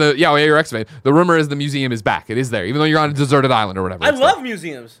 today is you're excavating. The rumor is the museum is back. It is there, even though you're on a deserted island or whatever. I It's love there.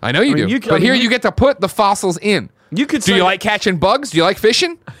 museums. I know you mean, do. you But here you get to put the fossils in. You could Do say you that- like catching bugs? Do you like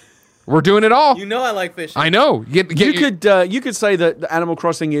fishing? We're doing it all. You know I like fishing. I know. Get You your- you could say that the Animal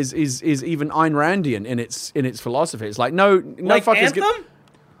Crossing is even Ayn Randian in its philosophy. It's like no like fuckers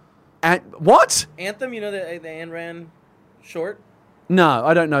Anthem? what? Anthem, you know the Ayn Rand short? No,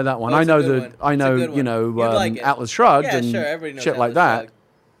 I don't know that one. Oh, I it's a know good the one. It's I a know good one. you know You'd like it. Atlas Shrugged Yeah, and sure. Everybody knows shit like Atlas that. Shrugged.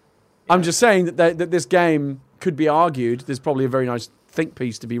 I'm just saying that this game could be argued. There's probably a very nice think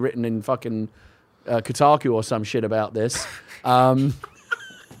piece to be written in fucking Kotaku or some shit about this.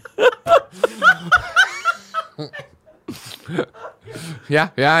 yeah.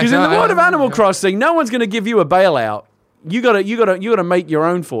 Because in the world of Animal Crossing, no one's going to give you a bailout. You gotta make your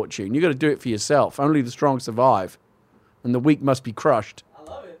own fortune. You gotta do it for yourself. Only the strong survive, and the weak must be crushed. I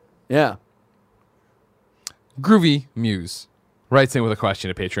love it. Yeah. Groovy Muse writes in with a question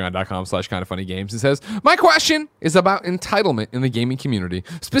at patreon.com/kindoffunnygames and says, my question is about entitlement in the gaming community,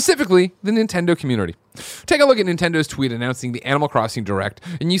 specifically the Nintendo community. Take a look at Nintendo's tweet announcing the Animal Crossing Direct,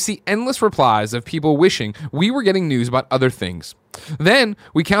 and you see endless replies of people wishing we were getting news about other things. Then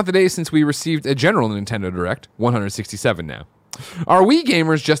we count the days since we received a general Nintendo Direct, 167 now. Are we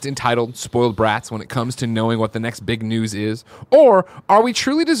gamers just entitled, spoiled brats when it comes to knowing what the next big news is? Or are we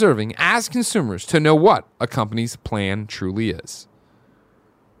truly deserving, as consumers, to know what a company's plan truly is?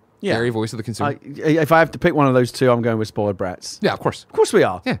 Yeah. Gary, voice of the consumer. If I have to pick one of those two, I'm going with spoiled brats. Yeah, of course. Of course we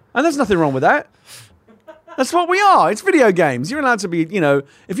are. Yeah. And there's nothing wrong with that. That's what we are. It's video games. You're allowed to be,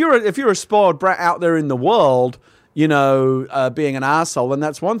 if you're a spoiled brat out there in the world, being an asshole, then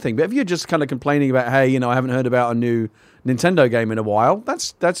that's one thing. But if you're just kind of complaining about, hey, I haven't heard about a new Nintendo game in a while,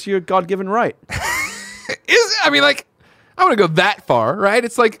 that's your God-given right. I want to go that far, right?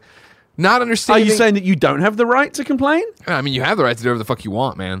 It's like not Are understanding. you saying that you don't have the right to complain? I mean, you have the right to do whatever the fuck you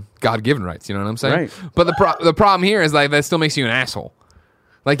want, man. God-given rights, you know what I'm saying? Right. But the problem here is that still makes you an asshole.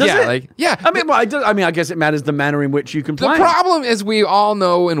 Like, Does yeah, it? yeah. I guess it matters the manner in which you The complain. problem is we all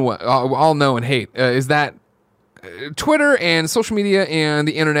know and hate is that Twitter and social media and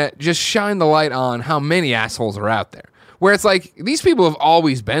the internet just shine the light on how many assholes are out there. Where it's like, these people have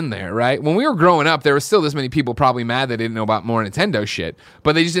always been there, right? When we were growing up, there was still this many people probably mad they didn't know about more Nintendo shit,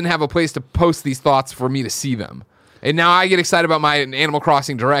 but they just didn't have a place to post these thoughts for me to see them. And now I get excited about my Animal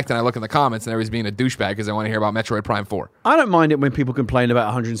Crossing Direct, and I look in the comments, and everybody's being a douchebag because I want to hear about Metroid Prime 4. I don't mind it when people complain about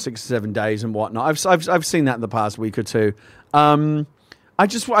 167 days and whatnot. I've seen that in the past week or two. I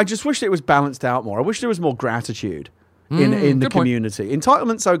just wish it was balanced out more. I wish there was more gratitude in the good point. community.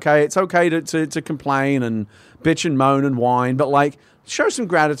 Entitlement's okay. It's okay to complain and bitch and moan and whine, but show some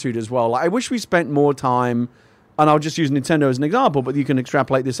gratitude as well. I wish we spent more time. And I'll just use Nintendo as an example, but you can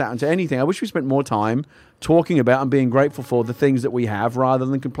extrapolate this out into anything. I wish we spent more time talking about and being grateful for the things that we have rather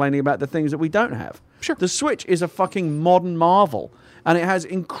than complaining about the things that we don't have. Sure. The Switch is a fucking modern marvel, and it has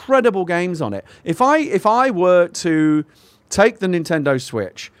incredible games on it. If I were to take the Nintendo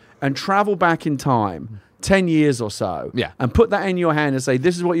Switch and travel back in time 10 years or so, Yeah. and put that in your hand and say,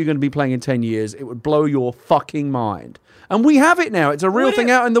 this is what you're going to be playing in 10 years, it would blow your fucking mind. And we have it now. It's a real thing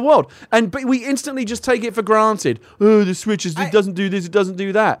out in the world. But we instantly just take it for granted. Oh, the Switch it doesn't do this, it doesn't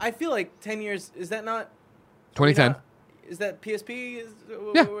do that. I feel like 10 years, is that not... 2010. Is that PSP?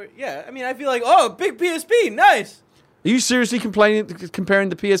 Yeah. Yeah. I mean, I feel like, oh, big PSP, nice. Are you seriously comparing the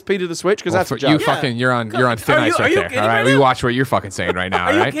PSP to the Switch? Because that's a you joke. fucking, you're on thin Are ice you right there. kidding All right, right we now? watch what you're fucking saying right now. Are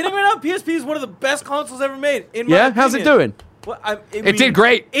all you right? kidding me now? PSP is one of the best consoles ever made. In my Yeah? How's it opinion. doing? Well, It did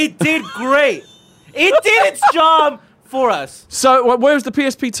great. It did great. It did its job for us. So where's the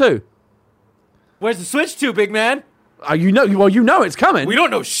PSP 2? Where's the Switch 2, big man? You know it's coming. We don't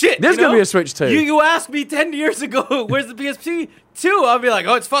know shit. There's going to be a Switch 2. You asked me 10 years ago, where's the PSP 2? I'll be like,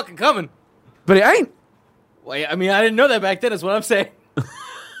 oh, it's fucking coming. But it ain't. Well, I mean, I didn't know that back then, is what I'm saying.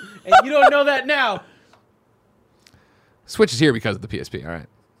 And you don't know that now. Switch is here because of the PSP, all right?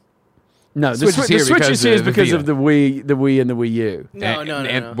 No, the Switch is here Switch is here because Vita. of the Wii and the Wii U. No.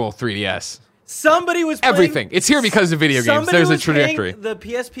 Well, 3DS. Somebody was playing, Everything. It's here because of video games. There's a trajectory. The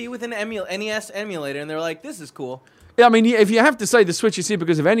PSP with an NES emulator, and they're like, this is cool. Yeah, I mean, if you have to say the Switch is here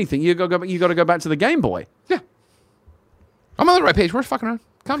because of anything, you got to go back to the Game Boy. Yeah. I'm on the right page. We're fucking around.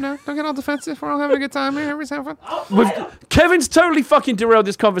 Calm down. Don't get all defensive. We're all having a good time here. Everybody's having fun. Kevin's totally fucking derailed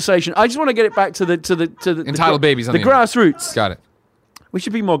this conversation. I just want to get it back to the Entitled babies on the the internet. grassroots. Got it. We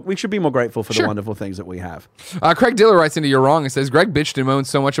should be more grateful for Sure. the wonderful things that we have. Craig Diller writes into You're Wrong and says, Greg bitched and moaned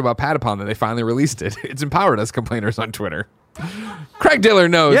so much about Patapon that they finally released it. It's empowered us complainers on Twitter. Craig Diller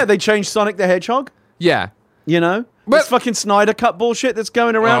knows. Yeah, they changed Sonic the Hedgehog. Yeah. You know, But- this fucking Snyder Cut bullshit that's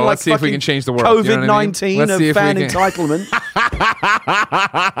going around. Well, like let's see if we fucking can change the world. You know what I mean? COVID-19 Let's see of if we fan can. entitlement.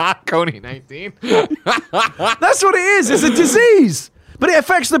 Coney 19. That's what it is. It's a disease. But it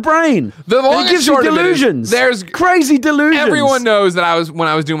affects the brain. The And long it and gives you short of it is, delusions. there's crazy delusions. Everyone knows that when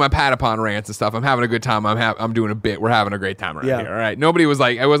I was doing my Patapon rants and stuff, I'm having a good time. I'm doing a bit. We're having a great time around Yeah. here. All right. Nobody was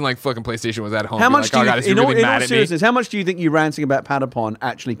like, I wasn't like fucking PlayStation was at home. How being much like, do oh, you, God, is he in all, really in all mad at me? seriousness, how much do you think you ranting about Patapon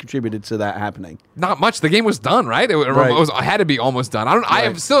actually contributed to that happening? Not much. The game was done, right? It had to be almost done.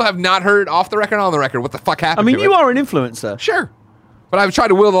 I still have not heard off the record, on the record, what the fuck happened. I mean, to you it. are an influencer. Sure. But I've tried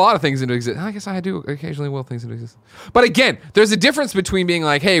to will a lot of things into existence. I guess I do occasionally will things into existence. But again, there's a difference between being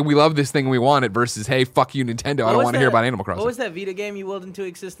like, hey, we love this thing, we want it, versus, hey, fuck you, Nintendo, I don't want to hear about Animal Crossing. What was that Vita game you willed into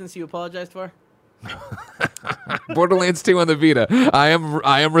existence you apologized for? Borderlands 2 on the Vita. I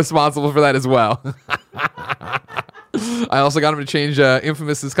am responsible for that as well. I also got him to change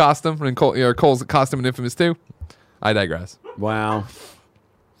Infamous's costume, and Cole's costume in Infamous 2. I digress. Wow.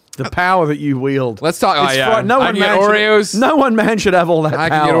 The power that you wield. Let's talk. It's I can get Oreos. No one man should have all that I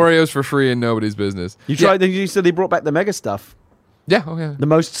power. can get Oreos for free in nobody's business. You tried. You said they brought back the mega stuff, Yeah. Oh yeah. the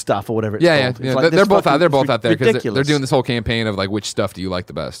most stuff, or whatever it's Yeah, called. yeah. It's like They're this both out. fucking- They're both out there because they're ridiculous. doing this whole campaign of like which stuff do you like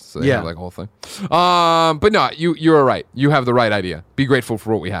the best. So they Yeah. have like a whole thing. But no, you are right. You have the right idea. Be grateful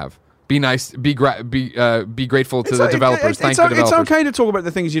for what we have. Be nice. Be grateful to the developers. Thank the developers. It's okay to talk about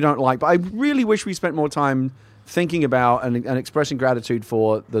the things you don't like, but I really wish we spent more time thinking about and expressing gratitude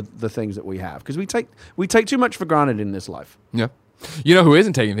for the things that we have, because we take too much for granted in this life. Yeah. You know who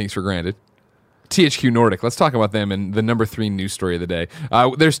isn't taking things for granted? THQ Nordic. Let's talk about them and the number 3 news story of the day.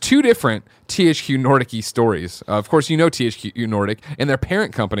 There's 2 different THQ Nordic-y stories. Of course, you know THQ Nordic and their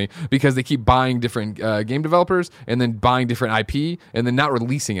parent company because they keep buying different game developers and then buying different IP and then not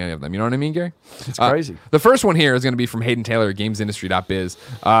releasing any of them. You know what I mean, Gary? It's crazy. The first one here is going to be from Hayden Taylor at GamesIndustry.biz.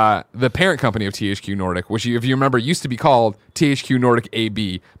 The parent company of THQ Nordic, which, if you remember, used to be called THQ Nordic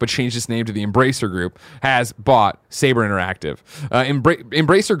AB, but changed its name to the Embracer Group, has bought Saber Interactive.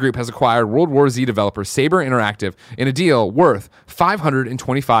 Embracer Group has acquired World War Z developer Saber Interactive in a deal worth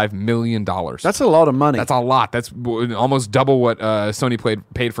 $525 million. That's a lot of money. That's a lot. That's almost double what Sony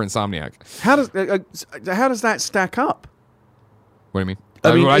paid for Insomniac. How does that stack up? What do you mean?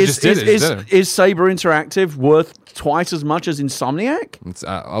 I mean, I just did it. is Saber Interactive worth twice as much as Insomniac?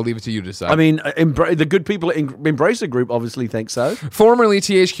 I'll leave it to you to decide. I mean, the good people at Embracer Group obviously think so. Formerly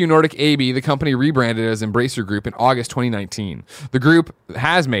THQ Nordic AB, the company rebranded as Embracer Group in August 2019. The group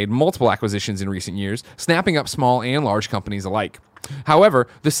has made multiple acquisitions in recent years, snapping up small and large companies alike. However,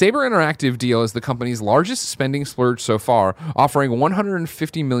 the Saber Interactive deal is the company's largest spending splurge so far, offering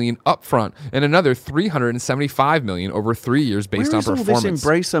 $150 million upfront and another $375 million over 3 years based on performance. Where is all this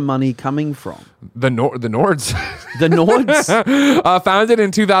Embracer money coming from? The Nords. The Nords? Founded in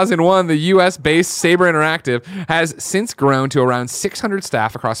 2001, the U.S.-based Saber Interactive has since grown to around 600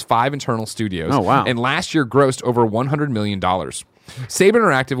 staff across 5 internal studios. Oh, wow. And last year grossed over $100 million. Saber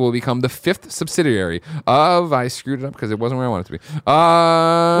Interactive will become the 5th subsidiary of... I screwed it up because it wasn't where I wanted it to be.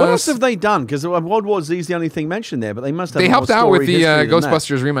 What else have they done? Because World War Z is the only thing mentioned there, but they must have. They more helped out with storied the history than that.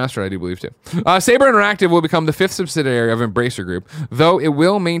 Ghostbusters remastered, I do believe, too. Saber Interactive will become the 5th subsidiary of Embracer Group, though it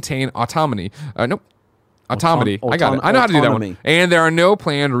will maintain autonomy. Nope. Autonomy. I got it. I know how to do that one. And there are no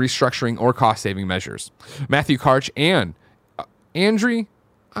planned restructuring or cost-saving measures. Matthew Karch and Andrew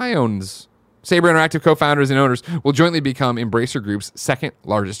Ions, Saber Interactive co-founders and owners, will jointly become Embracer Group's second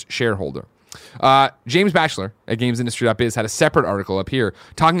largest shareholder. James Batchelor at GamesIndustry.biz had a separate article up here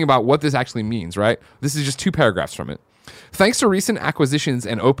talking about what this actually means, right? This is just 2 paragraphs from it. Thanks to recent acquisitions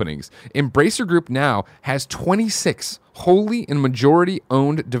and openings, Embracer Group now has 26 wholly and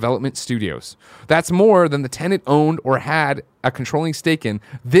majority-owned development studios. That's more than the 10 it owned or had a controlling stake in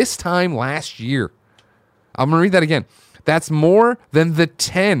this time last year. I'm going to read that again. That's more than the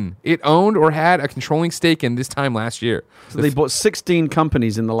 10 it owned or had a controlling stake in this time last year. So they bought 16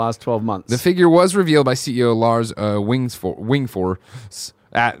 companies in the last 12 months. The figure was revealed by CEO Lars Wingfors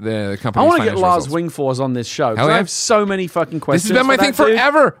at the company's I want to get financial Lars results. Wingfors on this show. 'Cause Hell yeah. I have so many fucking questions. This has been my for thing that dude.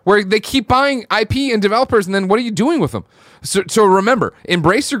 forever, where they keep buying IP and developers, and then what are you doing with them? So remember,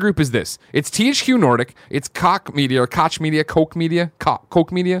 Embracer Group is this. It's THQ Nordic, it's Koch Media, or Koch Media, Coke Media,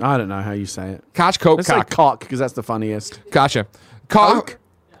 Coke Media, I don't know how you say it. Koch, Coke, Let's say Koch. cock, because that's the funniest. Gotcha. Coke?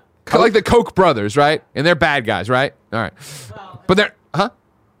 Like the Koch brothers, right? And they're bad guys, right? All right. Well, But they're, huh?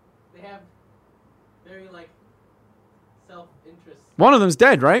 they have very like self-interest. One of them's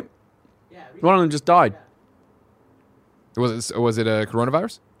dead, right? Yeah. One of them just died. Was it a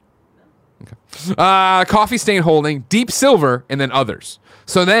coronavirus? Okay. Coffee Stain Holding, Deep Silver, and then others.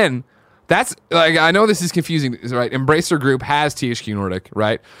 So then, that's, like, I know this is confusing, right? Embracer Group has THQ Nordic,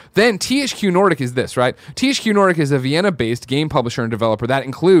 right? Then THQ Nordic is this, right? THQ Nordic is a Vienna-based game publisher and developer that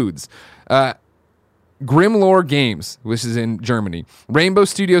includes Grimlore Games, which is in Germany, Rainbow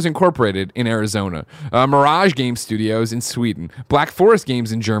Studios Incorporated in Arizona, Mirage Game Studios in Sweden, Black Forest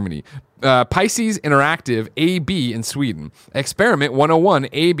Games in Germany, Pisces Interactive AB in Sweden, Experiment 101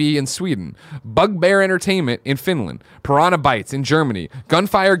 AB in Sweden, Bugbear Entertainment in Finland, Piranha Bytes in Germany,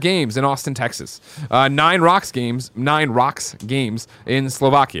 Gunfire Games in Austin, Texas, Nine Rocks Games in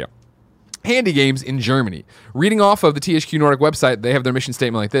Slovakia. Handy Games in Germany. Reading off of the THQ Nordic website, they have their mission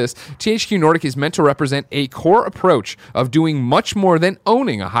statement like this. THQ Nordic is meant to represent a core approach of doing much more than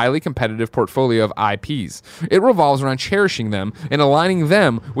owning a highly competitive portfolio of IPs. It revolves around cherishing them and aligning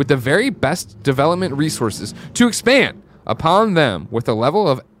them with the very best development resources to expand upon them with a level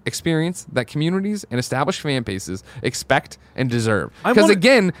of experience that communities and established fan bases expect and deserve. Because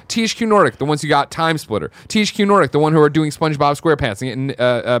again, THQ Nordic, the ones who got Time Splitter, THQ Nordic, the one who are doing SpongeBob SquarePants and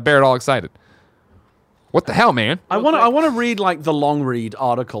getting Barrett all excited. What the hell, man? I want to read like the long read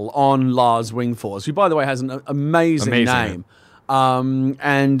article on Lars Wingfors, who by the way has an amazing name,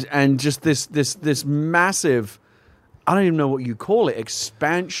 and just this massive, I don't even know what you call it,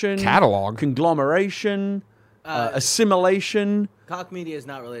 expansion, Catalog. conglomeration, assimilation. Koch Media is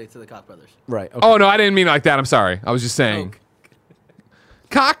not related to the Koch brothers. Right. Okay. Oh, no, I didn't mean it like that. I'm sorry. I was just saying.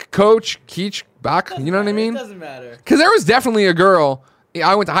 Cock, Coach, Keech, Bach, you know what I mean? It doesn't matter. Because there was definitely a girl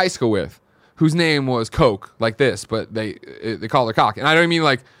I went to high school with whose name was Coke, like this, but they called her Cock. And I don't mean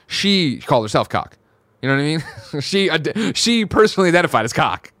like she called herself Cock. You know what I mean? She personally identified as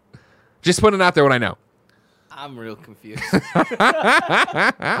Cock. Just putting it out there what I know. I'm real confused.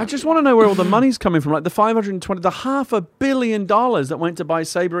 I just want to know where all the money's coming from. Like the $500 million that went to buy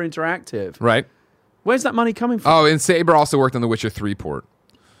Saber Interactive. Right. Where's that money coming from? Oh, and Saber also worked on the Witcher 3 port.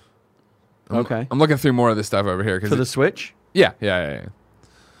 Okay. I'm looking through more of this stuff over here. For the Switch? Yeah. Oh,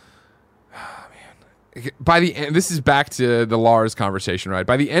 man. By the end, this is back to the Lars conversation, right?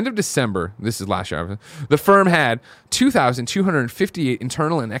 By the end of December, this is last year, the firm had 2,258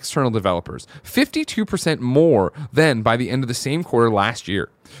 internal and external developers, 52% more than by the end of the same quarter last year.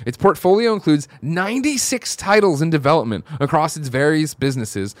 Its portfolio includes 96 titles in development across its various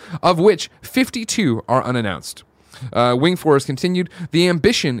businesses, of which 52 are unannounced. Wingfors continued, the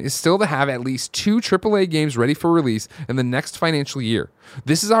ambition is still to have at least 2 AAA games ready for release in the next financial year.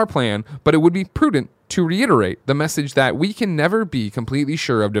 This is our plan, but it would be prudent to reiterate the message that we can never be completely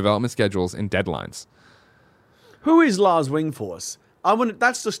sure of development schedules and deadlines. Who is Lars Wingfors?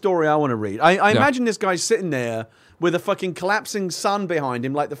 That's the story I want to read. I imagine this guy sitting there with a fucking collapsing sun behind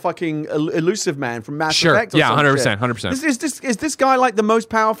him, like the fucking elusive man from Mass Effect. Or Yeah, some 100%, shit. 100%. Is this guy like the most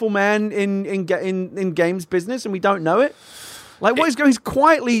powerful man in games business, and we don't know it? Like, what is going? He's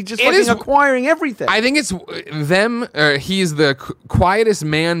quietly just fucking acquiring everything. I think it's them. He's the quietest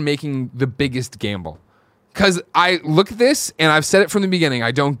man making the biggest gamble. Because I look at this, and I've said it from the beginning,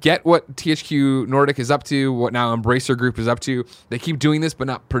 I don't get what THQ Nordic is up to, what now Embracer Group is up to. They keep doing this, but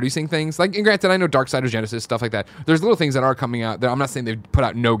not producing things. Like, and granted, I know Darksiders Genesis, stuff like that. There's little things that are coming out. I'm not saying they've put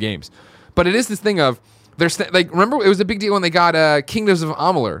out no games. But it is this thing of, like, remember, it was a big deal when they got Kingdoms of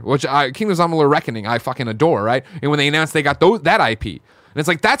Amalur, Kingdoms of Amalur Reckoning, I fucking adore, right? And when they announced they got that IP. And it's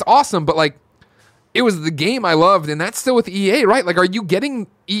like, that's awesome, but, like, it was the game I loved, and that's still with EA, right? Like, are you getting,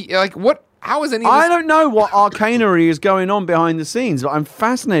 like, what? How is any of this? I don't know what arcanery is going on behind the scenes, but I'm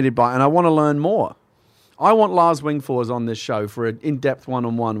fascinated by it, and I want to learn more. I want Lars Wingfors on this show for an in-depth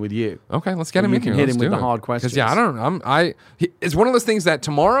one-on-one with you. Okay, let's get him You in can here. hit him Let's with do the it. hard questions. Yeah, I don't know. It's one of those things that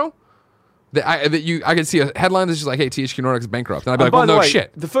tomorrow I could see a headline that's just like, "Hey, THQ Nordic's bankrupt," and I'd be like, By "Well, the no way,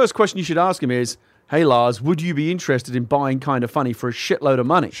 shit." The first question you should ask him is, "Hey Lars, would you be interested in buying Kind of Funny for a shitload of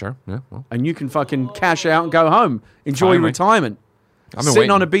money?" Sure. Yeah. Well, And you can fucking cash out and go home, enjoy Finally. retirement, I've been sitting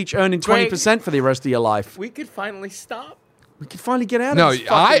waiting. on a beach earning 20% for the rest of your life. We could finally stop. We can finally get out No, of this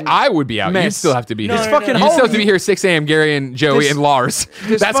fucking I would be out. You'd mess. still have to be No, here. no, no, fucking no. You'd still have to hole be here 6 a.m. Gary and Joey This- and Lars.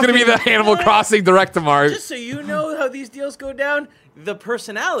 this That's going to be the fucking- Animal Crossing direct tomorrow. Just so you know how these deals go down, the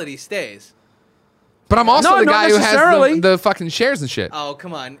personality stays. But I'm also No, the not guy who has necessarily. the fucking shares and shit. Oh,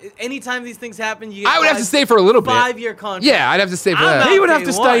 come on. Anytime these things happen, you get I would have to stay for a little bit. 5-year contract. Yeah, I'd have to stay for I'm that. out. He would have Day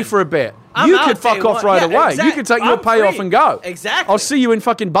to stay one. for a bit. I'm You out could fuck day off one. right Yeah, away. You exact- could take your I'm payoff free. and go. Exactly. I'll see you in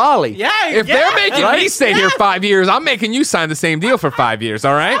fucking Bali. Yeah, If yeah, they're making me right? stay here 5 years, I'm making you sign the same deal for 5 years,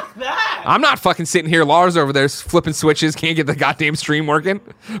 all right? that. I'm not fucking sitting here. Lars over there flipping switches, can't get the goddamn stream working.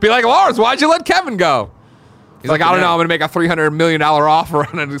 Be like, Lars, why'd you let Kevin go? He's like, I don't know. I'm going to make a $300 million offer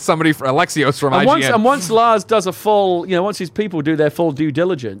on somebody for Alexios from IGN. And once Lars does a full, once his people do their full due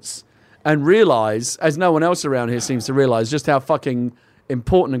diligence and realize, as no one else around here seems to realize, just how fucking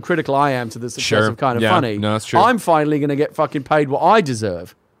important and critical I am to the success Sure. of Kind of Yeah. Funny. No, that's true. I'm finally going to get fucking paid what I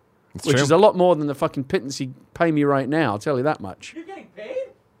deserve, which true. is a lot more than the fucking pittance you pay me right now. I'll tell you that much. You're getting paid?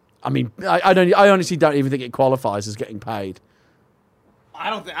 I mean, I honestly don't even think it qualifies as getting paid. I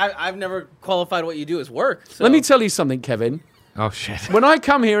don't think I've never qualified what you do as work. So. Let me tell you something, Kevin. Oh, shit. When I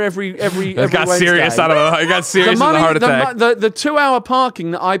come here every It got Wednesday, serious out of it got serious in the heart attack. the 2-hour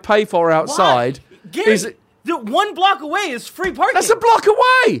parking that I pay for outside Gary, is the 1 block away is free parking. that's a block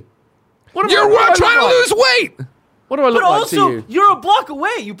away. What am You're what do I trying to look lose like? weight. What do I look But like to also, you? you're a block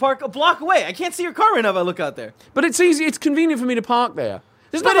away. You park a block away. I can't see your car right now if I look out there. But it's easy. It's convenient for me to park there.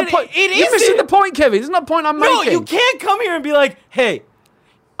 There's But not a it- point. it You're missing isn't. the point, Kevin. There's not a point I'm No, making. you can't come here and be like, "Hey,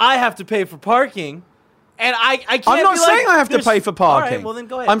 I have to pay for parking," and I can't. I'm not be saying like, I have to "There's-" pay for parking. All right, well then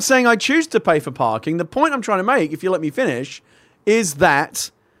go ahead. I'm saying I choose to pay for parking. The point I'm trying to make, if you let me finish, is that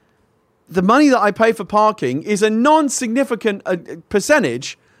the money that I pay for parking is a non-significant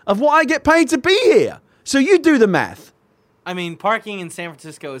percentage of what I get paid to be here. So you do the math. I mean, parking in San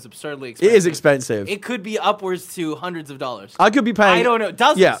Francisco is absurdly It expensive. is expensive. It could be upwards to hundreds of dollars. I could be paying. I don't know,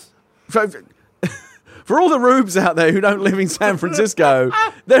 dozens. Yeah. For all the rubes out there who don't live in San Francisco,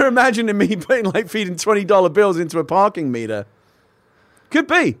 they're imagining me feeding $20 bills into a parking meter. Could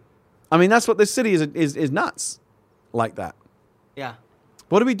be. I mean, that's what this city is nuts like that. Yeah.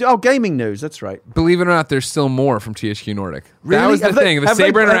 What do we do? Oh, gaming news. That's right. Believe it or not, there's still more from THQ Nordic. That Really? was the Have they- thing. The have they-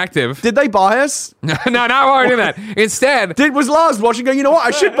 Saber Interactive. Did they buy us? No, not while we're doing that. Instead, Was Lars watching going, you know what?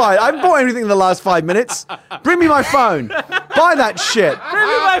 I should buy it. I haven't bought anything in the last 5 minutes. Bring me my phone. Buy that shit. Bring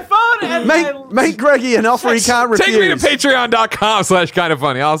me my phone and Make Greggy an offer he can't refuse. take me to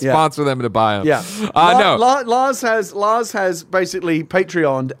patreon.com/kindoffunny. I'll Yeah. sponsor them to buy them. Yeah. No. Lars has basically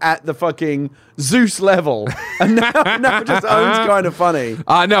Patreoned at the fucking Zeus level, and now just owns Kind of Funny.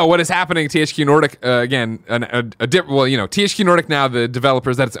 No, what is happening? THQ Nordic again, THQ Nordic now, the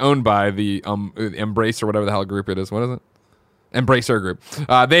developers that it's owned by, the Embrace or whatever the hell group it is. What is it? Embracer Group.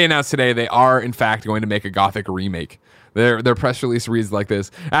 They announced today they are in fact going to make a Gothic remake. Their press release reads like this: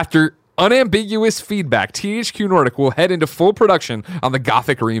 after unambiguous feedback, THQ Nordic will head into full production on the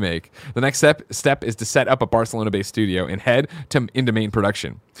Gothic remake. The next step is to set up a Barcelona-based studio and head into main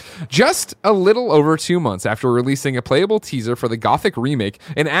production. Just a little over 2 months after releasing a playable teaser for the Gothic remake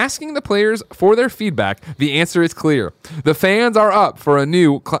and asking the players for their feedback, the answer is clear. The fans are up for a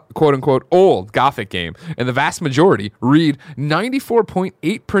new, quote-unquote, old Gothic game, and the vast majority, read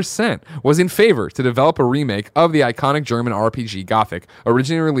 94.8%, was in favor to develop a remake of the iconic German RPG Gothic,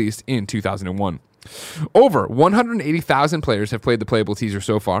 originally released in 2001. Over 180,000 players have played the playable teaser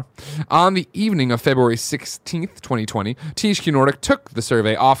so far. On the evening of February 16th, 2020, THQ Nordic took the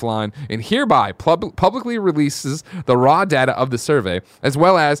survey offline and hereby publicly releases the raw data of the survey, as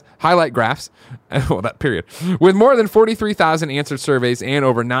well as highlight graphs, with more than 43,000 answered surveys and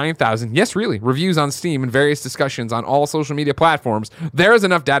over 9,000, yes really, reviews on Steam and various discussions on all social media platforms. There is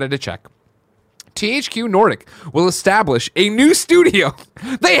enough data to check. THQ Nordic will establish a new studio.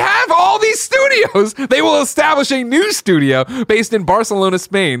 They have all these studios. They will establish a new studio based in Barcelona,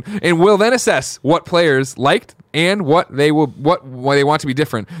 Spain, and will then assess what players liked and what they want to be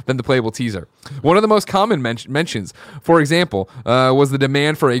different than the playable teaser. One of the most common mentions, for example, was the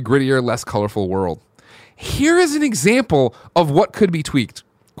demand for a grittier, less colorful world. Here is an example of what could be tweaked.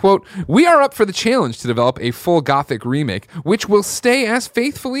 Quote, we are up for the challenge to develop a full Gothic remake, which will stay as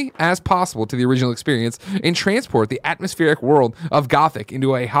faithfully as possible to the original experience and transport the atmospheric world of Gothic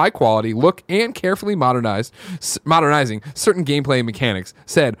into a high-quality look and carefully modernizing certain gameplay mechanics,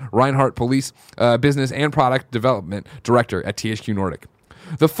 said Reinhardt Police, Business and Product Development Director at THQ Nordic.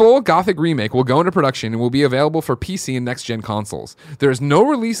 The full Gothic remake will go into production and will be available for PC and next-gen consoles. There is no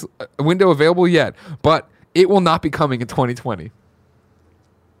release window available yet, but it will not be coming in 2020.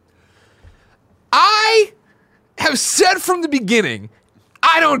 I have said from the beginning,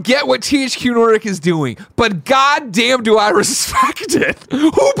 I don't get what THQ Nordic is doing, but goddamn do I respect it.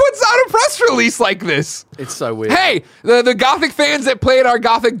 Who puts out a press release like this? It's so weird. Hey, the Gothic fans that played our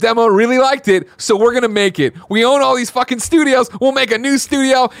Gothic demo really liked it, so we're going to make it. We own all these fucking studios. We'll make a new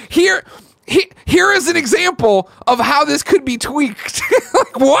studio. Here is an example of how this could be tweaked.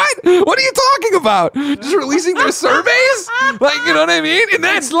 Like, what? What are you talking about? Just releasing their surveys? Like, you know what I mean? And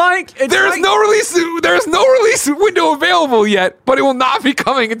then there's no release window available yet, but it will not be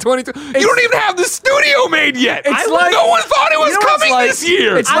coming in 2020. You don't even have the studio made yet. No one thought it was coming this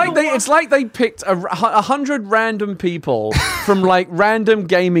year. It's like they picked 100 random people from like random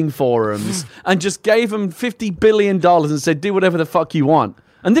gaming forums and just gave them $50 billion and said, do whatever the fuck you want.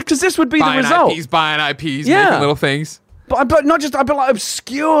 And because this would be the result. Buying IPs, making little things. But not just, but like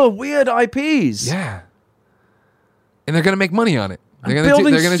obscure, weird IPs. Yeah. And they're going to make money on it. They're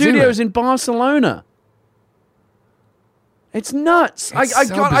building gonna studios in Barcelona. It's nuts. I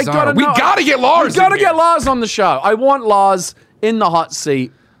gotta know. We gotta get Lars. We gotta get Lars on the show. I want Lars in the hot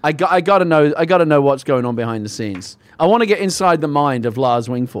seat. I gotta know what's going on behind the scenes. I want to get inside the mind of Lars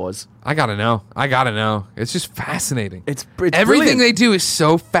Wingfours. I gotta know. It's just fascinating. It's everything brilliant. they do is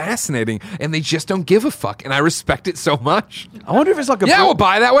so fascinating, and they just don't give a fuck. And I respect it so much. I wonder if it's like we'll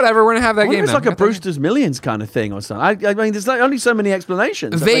buy that. Whatever, we're gonna have that game. It's like a Brewster's Millions kind of thing or something. I mean, there's only so many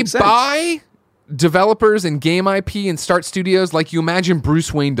explanations. They buy developers and game IP and start studios like you imagine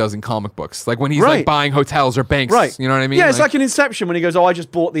Bruce Wayne does in comic books, like when he's like buying hotels or banks. Right. You know what I mean? Yeah, it's like an Inception when he goes, "Oh, I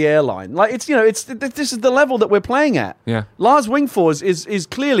just bought the airline." Like it's this is the level that we're playing at. Yeah. Lars Wingfours is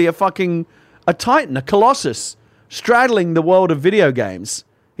clearly a titan, a colossus, straddling the world of video games.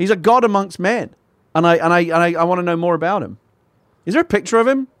 He's a god amongst men, and I want to know more about him. Is there a picture of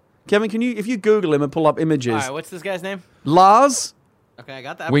him, Kevin? Can you, if you Google him and pull up images? All right, what's this guy's name? Lars. Okay, I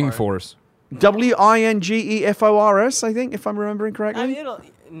got that. Wingfours. Wingefors, I think, if I'm remembering correctly. I mean,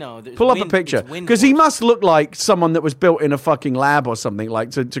 pull up a picture, because he must look like someone that was built in a fucking lab or something,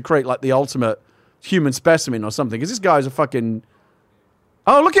 like to create like the ultimate human specimen or something. Because this guy's a fucking.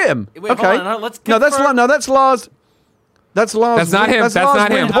 Oh, look at him. Wait, okay. hold on, let's that's Lars. That's Lars. That's not him. That's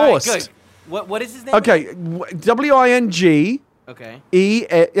not him. Right, what is his name? Okay, Wing. Okay.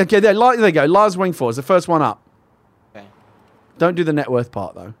 Okay, there you go. Lars Wingfours, the first one up. Okay. Don't do the net worth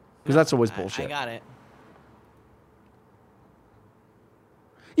part though, because that's always bullshit. I got it.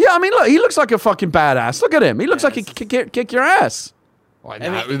 Yeah, I mean, look, he looks like a fucking badass. Look at him. He looks like he could kick your ass. Well,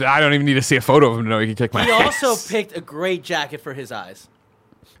 I don't even need to see a photo of him to know he can kick my ass. He also picked a great jacket for his eyes.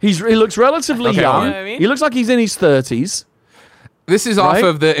 He looks relatively young. You know what I mean? He looks like he's in his 30s. This is off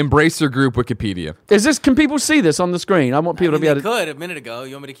of the Embracer Group Wikipedia. Can people see this on the screen? I want people to be able to. Could a minute ago.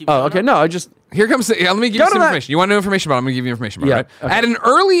 You want me to keep? Oh, okay. No, I just. Here comes. Let me give you some information. You want to know information about it? I'm going to give you information about it. Right? Okay. At an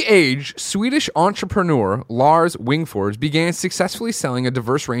early age, Swedish entrepreneur Lars Wingfours began successfully selling a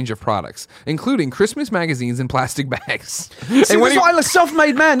diverse range of products, including Christmas magazines and plastic bags. See, and I'm a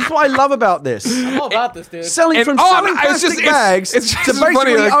self-made man. That's what I love about this. I'm all about this, dude. Selling plastic bags to basically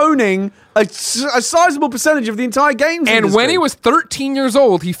funny, owning a sizable percentage of the entire games industry. And when he was 13 years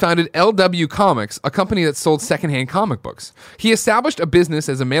old, he founded LW Comics, a company that sold secondhand comic books. He established a business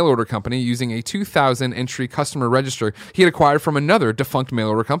as a mail-order company using a 2,000 entry customer register he had acquired from another defunct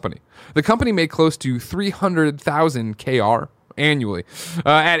mail-order company. The company made close to 300,000 KR annually.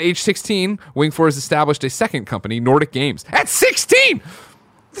 At age 16, Wingfours established a second company, Nordic Games. At 16!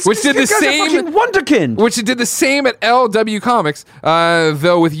 Which did the same. Wonderkind. Which did the same at LW Comics,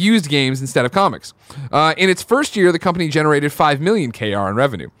 though with used games instead of comics. In its first year, the company generated 5 million KR in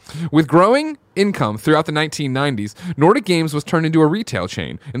revenue. With growing income throughout the 1990s, Nordic Games was turned into a retail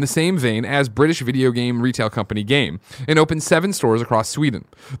chain in the same vein as British video game retail company Game, and opened 7 stores across Sweden.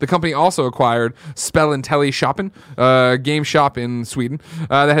 The company also acquired Spell and Telly Shoppen, game shop in Sweden,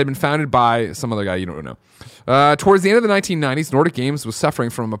 that had been founded by some other guy you don't know. Towards the end of the 1990s, Nordic Games was suffering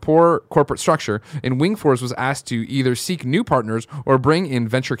from a poor corporate structure, and Wingfours was asked to either seek new partners or bring in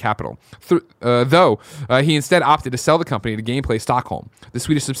venture capital. Though he instead opted to sell the company to Gameplay Stockholm, the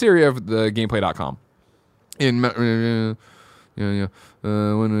Swedish subsidiary of the Gameplay.com. When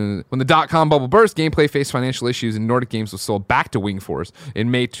the .com bubble burst, Gameplay faced financial issues, and Nordic Games was sold back to Wingfours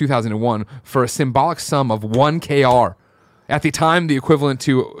in May 2001 for a symbolic sum of 1 KR. At the time, the equivalent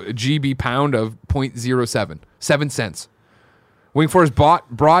to a GB pound of 0.07, 7 cents. Wingfours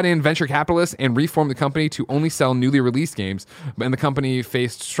brought in venture capitalists and reformed the company to only sell newly released games, and the company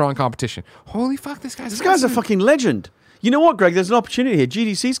faced strong competition. Holy fuck, this guy's a fucking legend. You know what, Greg? There's an opportunity here.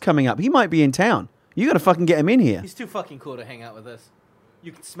 GDC's coming up. He might be in town. You got to fucking get him in here. He's too fucking cool to hang out with us.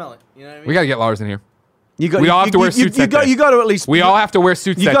 You can smell it. You know what I mean? We got to get Lars in here. We all have to wear suits that day. You got to at least. We all have to wear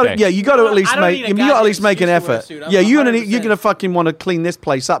suits that day. Yeah, you got to at least I don't make. need a You got to at least make an goddamn excuse effort. to wear a suit. Yeah, I'm you're 100%. gonna fucking want to clean this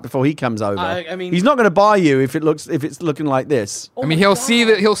place up before he comes over. I mean- he's not gonna buy you if it's looking like this. Oh I mean, my he'll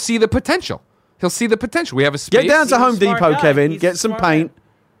God. see the potential. He'll see the potential. We have a space. Get down to He's a Home smart Depot, guy. Kevin. He's Get a some smart paint man.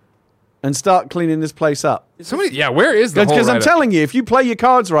 and start cleaning this place up. Somebody, yeah, where is the hole? Because I'm right telling you, if you play your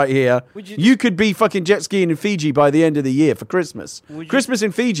cards right here, Would you you could be fucking jet skiing in Fiji by the end of the year for Christmas. Would you- Christmas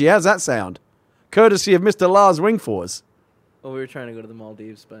in Fiji, how's that sound? Courtesy of Mr. Lars Wingfours. Well, we were trying to go to the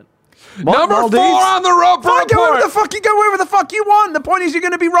Maldives, but Number 4 on the rope Fine, go wherever the report. fuck you go wherever the fuck you want. The point is you're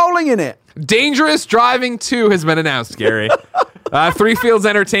going to be rolling in it. Dangerous Driving 2 has been announced, Gary. Three Fields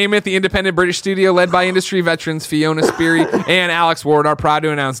Entertainment, the independent British studio led by industry veterans Fiona Speary and Alex Ward, are proud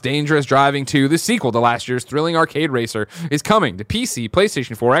to announce Dangerous Driving 2, the sequel to last year's thrilling arcade racer, is coming to PC,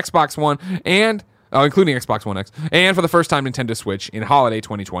 PlayStation 4, Xbox One, and including Xbox One X, and for the first time Nintendo Switch in holiday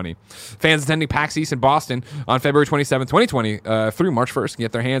 2020. Fans attending PAX East in Boston on February 27, 2020 through March 1st can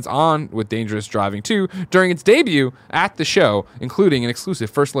get their hands on with Dangerous Driving 2 during its debut at the show, including an exclusive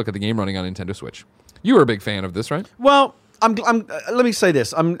first look at the game running on Nintendo Switch. You were a big fan of this, right? Well, let me say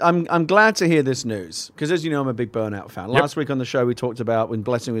this. I'm glad to hear this news because, as you know, I'm a big Burnout fan. Last week on the show, we talked about, when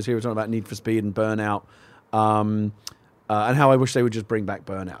Blessing was here, we were talking about Need for Speed and Burnout, and how I wish they would just bring back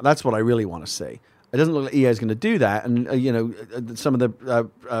Burnout. That's what I really want to see. It doesn't look like EA is going to do that, and some of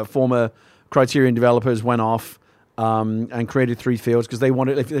the former Criterion developers went off and created Three Fields because they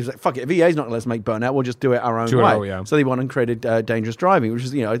wanted. If like, fuck it, if EA's not going to let us make Burnout, we'll just do it our own way. Yeah. So they went and created Dangerous Driving, which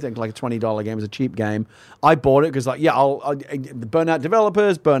is I think like a $20 game. It was a cheap game. I bought it because the Burnout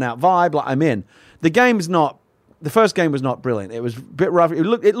developers, Burnout vibe, like I'm in. The game's not. The first game was not brilliant. It was a bit rough. It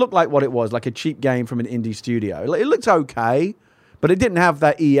looked like what it was, like a cheap game from an indie studio. It looked okay. But it didn't have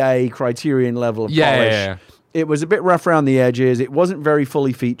that EA Criterion level of polish. Yeah. It was a bit rough around the edges. It wasn't very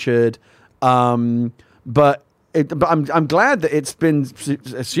fully featured. But I'm glad that it's been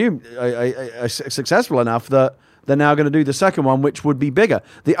assumed successful enough that they're now going to do the second one, which would be bigger.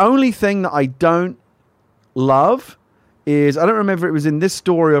 The only thing that I don't love is, I don't remember if it was in this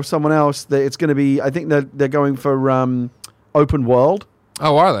story or someone else, that it's going to be, I think they're going for open world.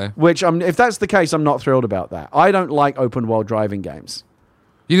 Oh, are they? Which, if that's the case, I'm not thrilled about that. I don't like open world driving games.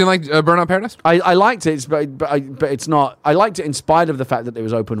 You didn't like Burnout Paradise? I liked it, but it's not. I liked it in spite of the fact that it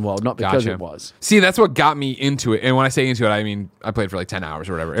was open world, not because Gotcha. it was. See, that's what got me into it. And when I say into it, I mean I played for like 10 hours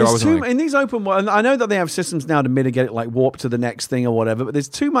or whatever. In these open world, and I know that they have systems now to mitigate it, like warp to the next thing or whatever. But there's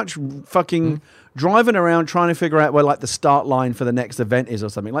too much fucking driving around trying to figure out where like the start line for the next event is or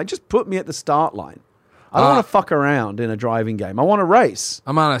something. Like, just put me at the start line. I don't want to fuck around in a driving game. I want to race.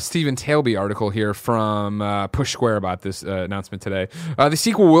 I'm on a Stephen Tailby article here from Push Square about this announcement today. The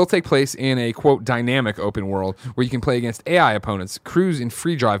sequel will take place in a, quote, dynamic open world where you can play against AI opponents, cruise in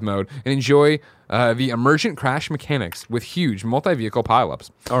free drive mode, and enjoy the emergent crash mechanics with huge multi-vehicle pileups.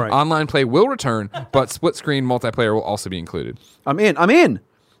 All right. Online play will return, but split-screen multiplayer will also be included. I'm in.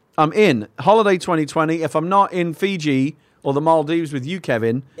 Holiday 2020. If I'm not in Fiji or the Maldives with you,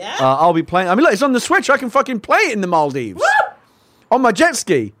 Kevin, Yeah? I'll be playing. I mean, look, it's on the Switch. I can fucking play it in the Maldives on my jet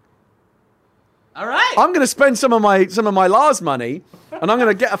ski. all right. I'm going to spend some of my Lars money, and I'm going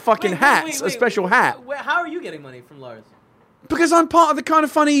to get a fucking hat, a special hat, How are you getting money from Lars? because I'm part of the kind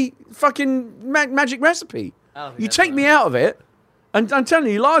of funny fucking magic recipe. I don't think You that's take me funny. out of it, and I'm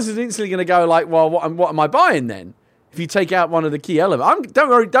telling you, Lars is instantly going to go like, well, what am I buying then? If you take out one of the key elements, don't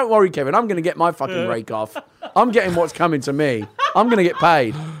worry, Kevin. I'm going to get my fucking rake off. I'm getting what's coming to me. I'm going to get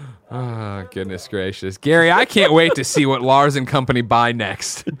paid. Oh, goodness gracious. Gary, I can't wait to see what Lars and company buy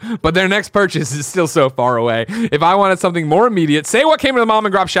next. But their next purchase is still so far away. If I wanted something more immediate, say what came to the mom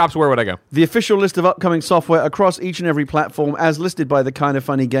and grop shops, where would I go? The official list of upcoming software across each and every platform, as listed by the Kind of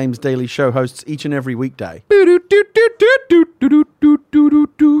Funny Games Daily Show hosts each and every weekday.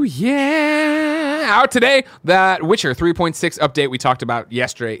 Yeah. Out today, that Witcher 3.6 update we talked about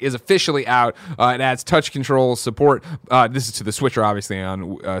yesterday is officially out. It adds touch control support. This is to the Switcher, obviously,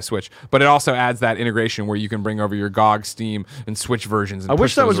 on Switch. But it also adds that integration where you can bring over your GOG, Steam, and Switch versions. And I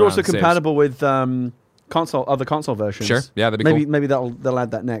wish push that those was around also in saves. compatible with other console versions. Sure. Yeah, that'd be cool. Maybe they'll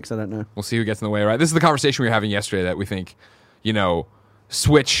add that next. I don't know. We'll see who gets in the way, right? This is the conversation we were having yesterday that we think,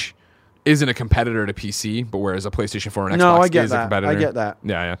 Switch isn't a competitor to PC, but whereas a PlayStation 4 and Xbox No, I get is a that. competitor. I get that.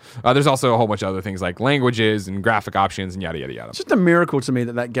 Yeah. There's also a whole bunch of other things like languages and graphic options and yada, yada, yada. It's just a miracle to me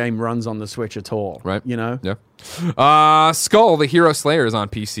that game runs on the Switch at all. Right. You know? Yeah. Skull, the Hero Slayer is on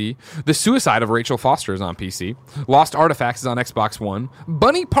PC. The Suicide of Rachel Foster is on PC. Lost Artifacts is on Xbox One.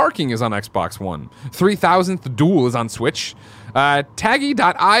 Bunny Parking is on Xbox One. 3000th Duel is on Switch.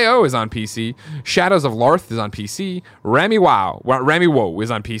 Taggy.io is on PC. Shadows of Larth is on PC. Rami Woe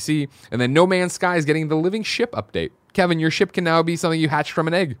is on PC. And then No Man's Sky is getting the Living Ship update. Kevin, your ship can now be something you hatched from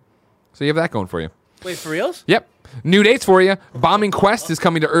an egg. So you have that going for you. Wait, for reals? Yep. New dates for you. Bombing Quest is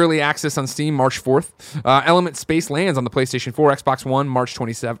coming to early access on Steam March 4th. Element Space lands on the PlayStation 4, Xbox One March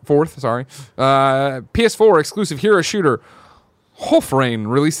 4th. PS4 exclusive hero shooter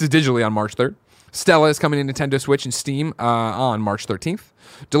Hofrain releases digitally on March 3rd. Stella is coming to Nintendo Switch and Steam on March 13th.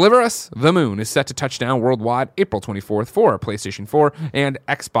 Deliver Us the Moon is set to touch down worldwide April 24th for PlayStation 4 and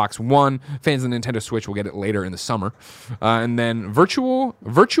Xbox One. Fans of the Nintendo Switch will get it later in the summer. And then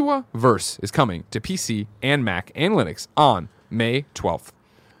Virtua Verse is coming to PC and Mac and Linux on May 12th.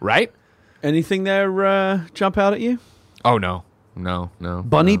 Right? Anything there jump out at you? Oh, no.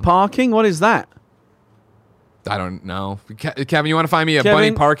 Bunny Parking? What is that? I don't know. Kevin, you want to find me a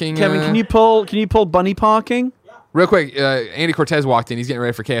Bunny Parking? Kevin, can you pull Bunny Parking? Real quick, Andy Cortez walked in. He's getting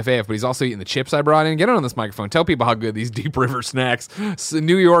ready for KFAF, but he's also eating the chips I brought in. Get on this microphone. Tell people how good these Deep River Snacks,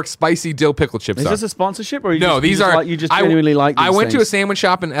 New York spicy dill pickle chips Is are. this a sponsorship, or you just I genuinely like these I went to a things? sandwich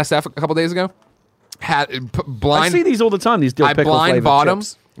shop in SF a couple days ago. I see these all the time. These dill I pickle blind flavored bought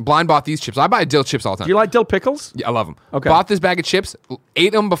chips. them. Blind bought these chips. I buy dill chips all the time. Do you like dill pickles? Yeah, I love them. Okay. Bought this bag of chips,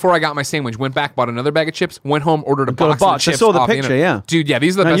 ate them before I got my sandwich, went back, bought another bag of chips, went home, ordered a box of chips. I saw the off picture, yeah. Dude, yeah,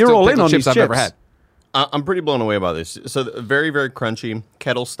 these are the Man, best you're dill all in pickle on chips these I've ever chips. had. I'm pretty blown away by this. So very, very crunchy,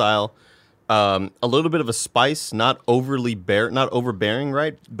 kettle style. A little bit of a spice, not overbearing,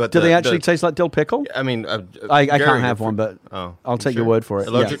 right? But Do they actually taste like dill pickle? I mean, I can't have one, but I'll take your word for it.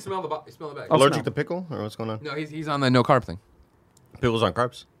 Allergic, Yeah. Smell the bag. allergic to pickle, or what's going on? No, he's on the no carb thing. Pickles on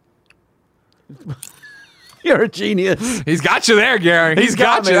carbs. You're a genius. He's got you there, Gary. He's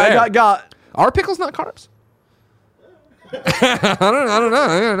got me. you there. I got. Are pickles not carbs? I don't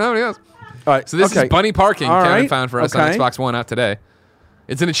know. Nobody else. All right. So this is Bunny Parking. All Kevin right. found for us on Xbox One out today.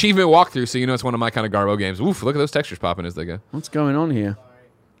 It's an achievement walkthrough, so you know it's one of my kind of Garbo games. Oof, look at those textures popping as they go. What's going on here?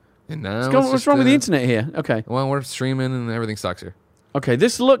 And now What's wrong with the internet here? Okay. Well, we're streaming and everything sucks here. Okay.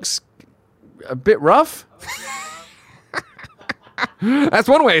 This looks a bit rough. That's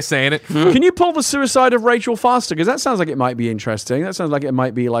one way of saying it. Can you pull the Suicide of Rachel Foster? Because that sounds like it might be interesting. That sounds like it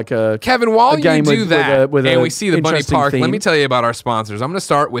might be like a Kevin, while you game do with that, with and a we see the Bunny interesting Park, let theme. me tell you about our sponsors. I'm going to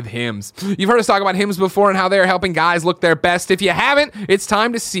start with Hims. You've heard us talk about Hims before and how they're helping guys look their best. If you haven't, it's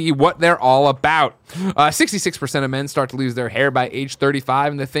time to see what they're all about. 66% of men start to lose their hair by age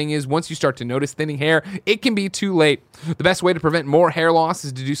 35, and the thing is, once you start to notice thinning hair, it can be too late. The best way to prevent more hair loss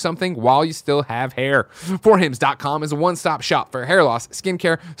is to do something while you still have hair. Forhims.com is a one-stop shop for hair loss,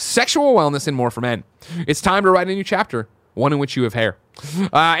 skincare, sexual wellness, and more for men. It's time to write a new chapter, one in which you have hair.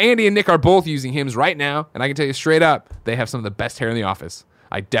 Andy and Nick are both using Hims right now, and I can tell you straight up, they have some of the best hair in the office.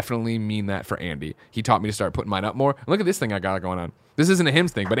 I definitely mean that for Andy. He taught me to start putting mine up more. And look at this thing I got going on. This isn't a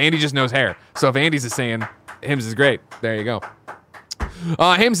Hims thing, but Andy just knows hair. So if Andy's is saying Hims is great, there you go.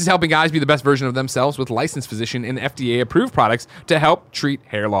 Hims is helping guys be the best version of themselves with licensed physician and FDA-approved products to help treat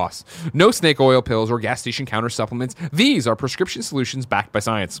hair loss. No snake oil pills or gas station counter supplements. These are prescription solutions backed by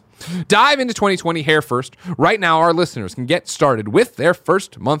science. Dive into 2020 hair first. Right now, our listeners can get started with their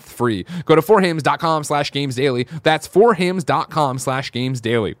first month free. Go to forhims.com/gamesdaily. That's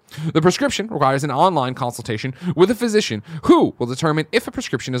forhims.com/gamesdaily. The prescription requires an online consultation with a physician who will determine if a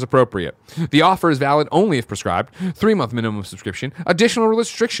prescription is appropriate. The offer is valid only if prescribed. 3-month minimum subscription. Additional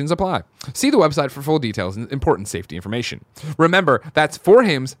restrictions apply. See the website for full details and important safety information. Remember, that's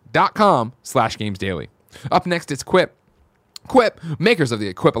forhims.com/gamesdaily. Up next, it's Quip. Quip, makers of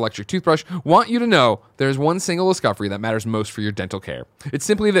the Quip electric toothbrush, want you to know there's one single discovery that matters most for your dental care. It's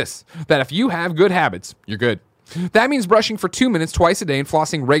simply this, that if you have good habits, you're good. That means brushing for 2 minutes twice a day and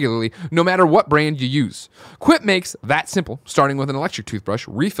flossing regularly, no matter what brand you use. Quip makes that simple, starting with an electric toothbrush,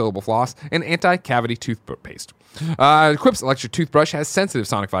 refillable floss, and anti-cavity toothpaste. Quip's electric toothbrush has sensitive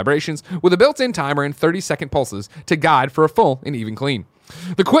sonic vibrations with a built-in timer and 30-second pulses to guide for a full and even clean.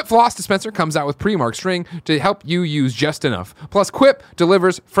 The Quip floss dispenser comes out with pre-marked string to help you use just enough. Plus, Quip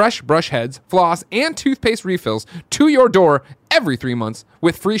delivers fresh brush heads, floss, and toothpaste refills to your door every 3 months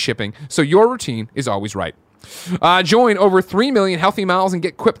with free shipping, so your routine is always right. Join over 3 million healthy miles and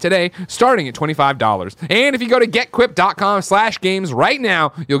get Quip today, starting at $25. And if you go to getquip.com/games right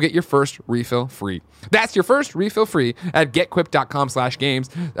now, you'll get your first refill free. That's your first refill free at getquip.com/games.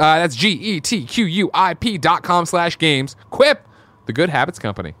 That's GETQUIP.com/games. Quip, the good habits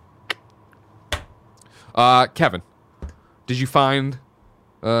company. Kevin, did you find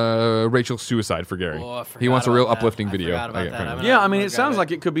Rachel's suicide for Gary? Oh, I forgot He wants a real about that. uplifting I video. forgot about that. I'm Yeah, I mean, gonna it sounds grab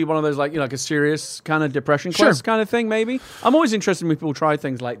like it could be one of those, like, like a serious kind of depression Sure. quest kind of thing, maybe. I'm always interested when people try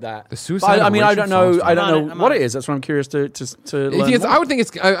things like that. The suicide But, of I mean, I Rachel don't know. Foster. I don't I'm on know it, I'm what on it it. is. That's what I'm curious to learn. I more. would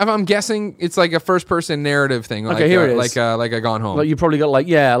think I'm guessing it's like a first-person narrative thing. Like, Okay, here it is. Like a Gone Home. Like you probably got like a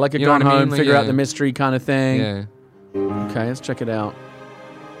You know gone what I mean? home, Like, figure yeah. out the mystery kind of thing. yeah. Okay, let's check it out.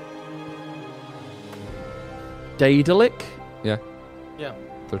 Daedalic. Yeah. Yeah.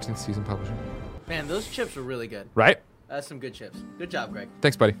 13th season publisher. Man, those chips were really good. Right? That's some good chips. Good job, Greg.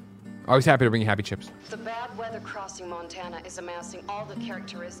 Thanks, buddy. Always happy to bring you happy chips. The bad weather crossing Montana is amassing all the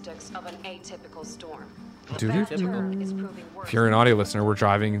characteristics of an atypical storm. The Doo-doo. bad turn is proving worse. If you're an audio listener, we're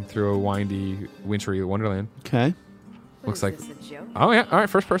driving through a windy, wintry wonderland. Okay. Looks like. Oh yeah. All right.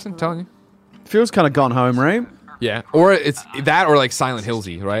 First person telling you. Feels kind of gone home, right? Yeah. Or it's that, or like Silent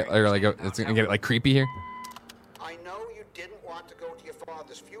Hillsy, right? Or like it's gonna get like creepy here. I know you didn't want to go to your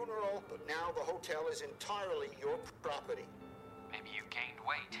father's funeral, but now the hotel is entirely your property. Maybe you gained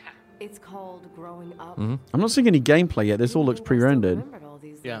weight. It's called growing up. Mm-hmm. I'm not seeing any gameplay yet. This all looks pre-rendered.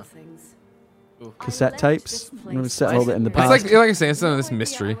 Yeah. Cassette tapes. I'm going to set all that in the It's past. like I say, it's none of this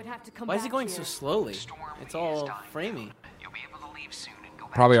mystery. Why is he going so slowly? It's all framey. You'll be able to leave soon and go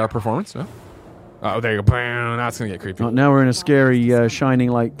back. Probably our performance. No. Oh, there you go. Bam. Now it's gonna get creepy. Oh, now we're in a scary, shining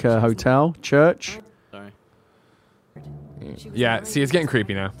like hotel, church. Sorry. Yeah. See, it's getting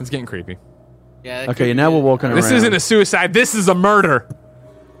creepy now. It's getting creepy. Yeah. Okay, now we're walking around. This isn't a suicide. This is a murder.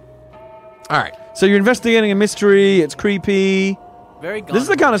 All right. So you're investigating a mystery. It's creepy. Very. This is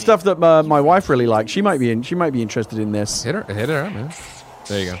the kind of stuff that my wife really likes. She might be interested in this. Hit her up, man.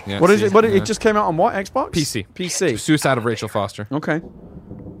 There you go. Yeah. What is see, it? What yeah. it just came out on what? Xbox? PC. PC. Suicide of Rachel Foster. Okay.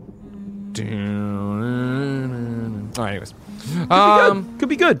 All right, anyways. Could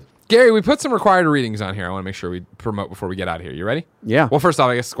be good. Gary, we put some required readings on here. I want to make sure we promote before we get out of here. You ready? Yeah. Well, first off,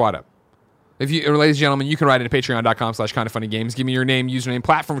 I guess squad up. If you, ladies and gentlemen, you can write it at patreon.com/kindoffunnygames. Give me your name, username,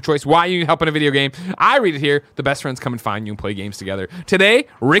 platform of choice, why you need help in a video game. I read it here. The best friends come and find you and play games together. Today,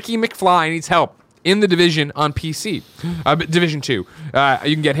 Ricky McFly needs help in the Division on PC. Division 2. You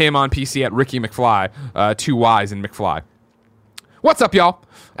can get him on PC at Ricky McFly. 2 Y's in McFly. What's up, y'all?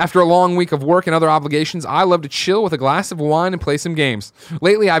 After a long week of work and other obligations, I love to chill with a glass of wine and play some games.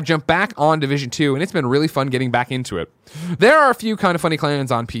 Lately, I've jumped back on Division 2, and it's been really fun getting back into it. There are a few Kind of Funny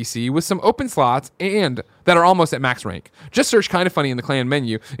clans on PC with some open slots and that are almost at max rank. Just search Kind of Funny in the clan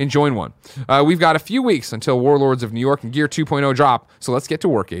menu and join one. We've got a few weeks until Warlords of New York and Gear 2.0 drop, so let's get to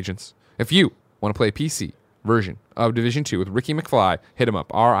work, agents. If you want to play a PC version of Division 2 with Ricky McFly, hit him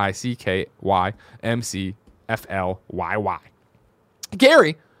up. RICKYMCFLYY.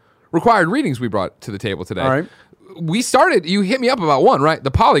 Gary, required readings we brought to the table today. All right. We started, you hit me up about one, right?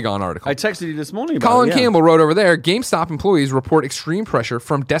 The Polygon article. I texted you this morning about Colin it, yeah. Campbell wrote over there, GameStop employees report extreme pressure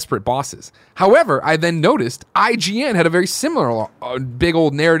from desperate bosses. However, I then noticed IGN had a very similar big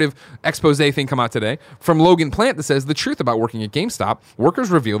old narrative expose thing come out today from Logan Plant that says the truth about working at GameStop. Workers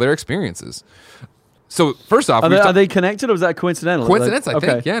reveal their experiences. So first off, Are they connected, or was that coincidental? coincidence, I Okay.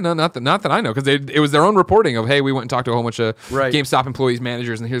 think. Yeah, no, not that I know, because it was their own reporting of, hey, we went and talked to a whole bunch of Right. GameStop employees,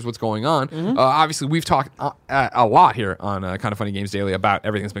 managers, and here's what's going on. Obviously, we've talked a lot here on Kind of Funny Games Daily about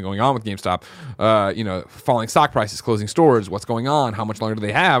everything that's been going on with GameStop. Falling stock prices, closing stores, what's going on, how much longer do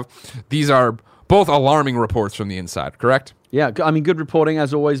they have? These are both alarming reports from the inside, correct? Yeah, I mean, good reporting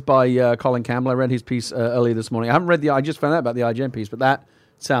as always by Colin Campbell. I read his piece earlier this morning. I haven't read I just found out about the IGN piece, but that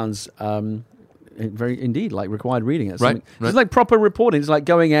sounds very indeed like required reading. It's Right. It's like proper reporting. It's like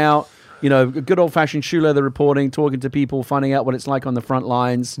going out, good old fashioned shoe leather reporting, talking to people, finding out what it's like on the front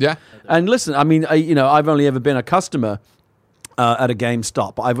lines. Yeah. And listen, I mean, I've only ever been a customer at a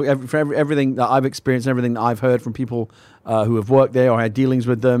GameStop. For everything that I've experienced, everything that I've heard from people who have worked there or had dealings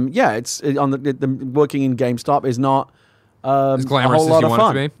with them, yeah, the working in GameStop is not As a glamorous whole as lot you of want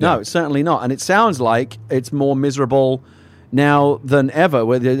fun. it to be? No, Yeah. it's certainly not. And it sounds like it's more miserable now than ever.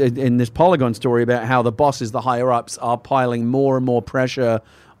 In this Polygon story about how the bosses, the higher ups, are piling more and more pressure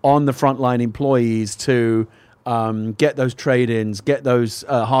on the frontline employees to get those trade-ins, get those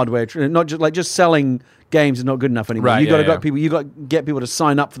hardware. Not just selling games is not good enough anymore. Right, You got to yeah. got people. You got to get people to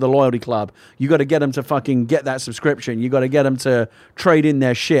sign up for the loyalty club. You got to get them to fucking get that subscription. You got to get them to trade in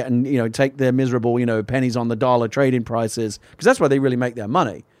their shit and take their miserable pennies on the dollar trade-in prices, because that's where they really make their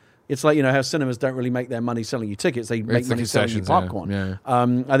money. It's like, how cinemas don't really make their money selling you tickets. They make the money selling you concessions, yeah. popcorn. Yeah.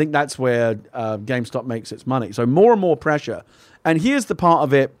 I think that's where GameStop makes its money. So more and more pressure. And here's the part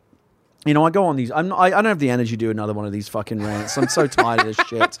of it. I go on these. I don't have the energy to do another one of these fucking rants. I'm so tired of this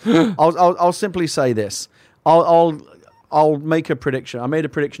shit. I'll simply say this. I'll make a prediction. I made a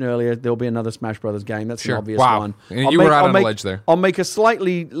prediction earlier. There'll be another Smash Brothers game. That's an obvious one. And you were out on the ledge there. I'll make a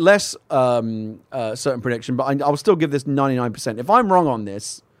slightly less certain prediction, but I'll still give this 99%. If I'm wrong on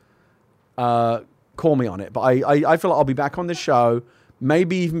this, call me on it. But I feel like I'll be back on the show,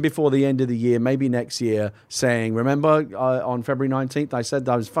 maybe even before the end of the year, maybe next year, saying, remember on February 19th, I said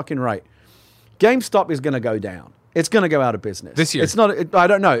I was fucking right. GameStop is going to go down. It's going to go out of business. This year. It's not. I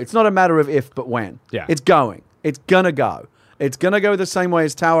don't know. It's not a matter of if, but when. Yeah. It's going. It's going to go. It's going to go the same way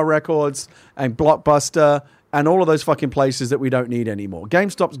as Tower Records and Blockbuster and all of those fucking places that we don't need anymore.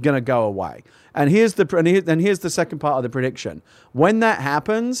 GameStop's going to go away. And here's the second part of the prediction. When that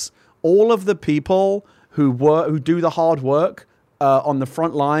happens, all of the people who do the hard work on the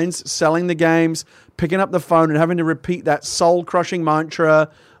front lines, selling the games, picking up the phone and having to repeat that soul-crushing mantra,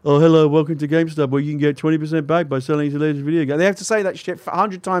 oh, hello, welcome to GameStop, where you can get 20% back by selling your latest video game. They have to say that shit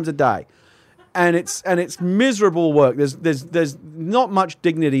 100 times a day. And it's miserable work. There's not much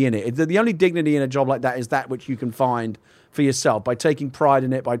dignity in it. The only dignity in a job like that is that which you can find for yourself by taking pride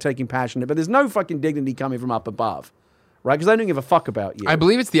in it, by taking passion in it. But there's no fucking dignity coming from up above, right? Because they don't give a fuck about you. I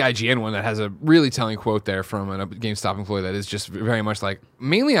believe it's the IGN one that has a really telling quote there from a GameStop employee that is just very much like,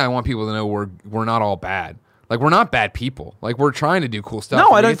 mainly I want people to know we're not all bad. Like, we're not bad people. Like, we're trying to do cool stuff.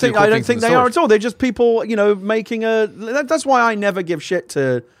 No, I don't think they are at all. They're just people, making a. That's why I never give shit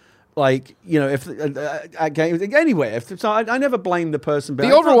to. Like, if at games anywhere, I never blame the person. But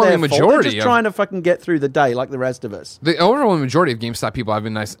the overwhelming majority, they're just trying to fucking get through the day like the rest of us. The overwhelming majority of GameStop people I've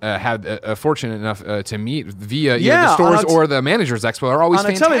been fortunate enough to meet via the stores or the managers expo are always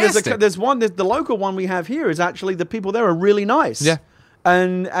fantastic. I tell you, there's the local one we have here is actually the people there are really nice. Yeah.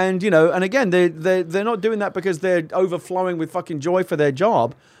 And again, they're not doing that because they're overflowing with fucking joy for their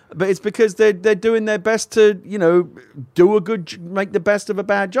job. But it's because they're doing their best to, make the best of a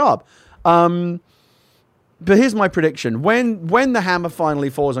bad job. But here's my prediction. When the hammer finally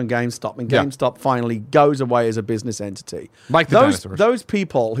falls on GameStop and GameStop finally goes away as a business entity, like those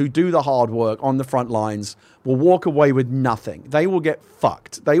people who do the hard work on the front lines will walk away with nothing. They will get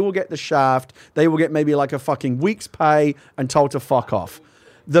fucked. They will get the shaft. They will get maybe like a fucking week's pay and told to fuck off.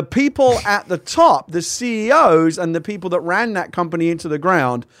 The people at the top, the CEOs and the people that ran that company into the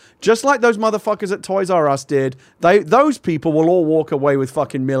ground, just like those motherfuckers at Toys R Us did, those people will all walk away with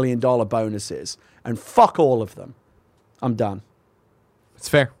fucking $1 million bonuses. And fuck all of them. I'm done. It's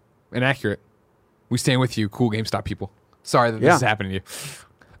fair and accurate. We stand with you, cool GameStop people. Sorry that this is happening to you.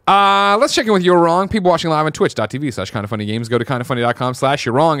 Let's check in with You're Wrong. People watching live on twitch.tv/kindoffunnygames. Go to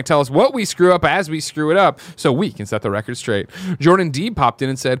kindoffunny.com/you're wrong and tell us what we screw up as we screw it up so we can set the record straight. Jordan D popped in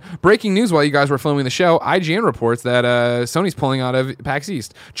and said, breaking news while you guys were filming the show, IGN reports that Sony's pulling out of PAX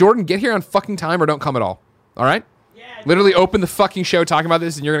East. Jordan, get here on fucking time or don't come at all. All right? Literally open the fucking show talking about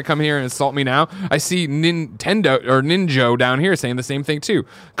this and you're going to come here and insult me now? I see Ninjo down here saying the same thing too.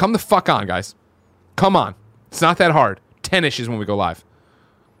 Come the fuck on, guys. Come on. It's not that hard. 10-ish is when we go live.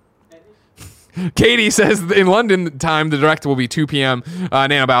 Katie says in London time the direct will be 2 p.m.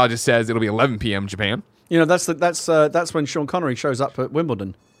 Nanobiologist says it'll be 11 p.m. Japan. That's when Sean Connery shows up at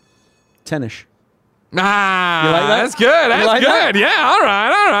Wimbledon. 10-ish. Ah, you like that? That's good. That's good. That? Yeah, all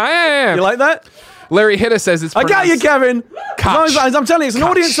right. Yeah. You like that? Larry Hitta says it's. I got you, Kevin. Koch. I'm telling you, it's an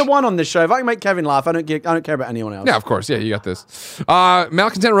audience of one on this show. If I can make Kevin laugh, I don't care about anyone else. Yeah, of course. Yeah, you got this.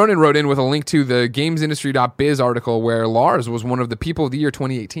 Malcontent Ronan wrote in with a link to the GamesIndustry.biz article where Lars was one of the people of the year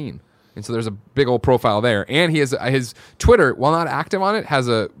 2018. And so there's a big old profile there. And he has his Twitter, while not active on it, has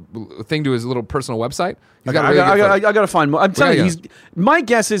a thing to his little personal website. I got to find more. I'm telling you, my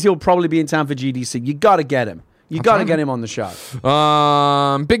guess is he'll probably be in town for GDC. You got to get him. You got to get him on the show.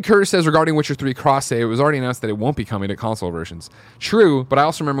 Big Curtis says regarding Witcher 3 cross-save, it was already announced that it won't be coming to console versions. True, but I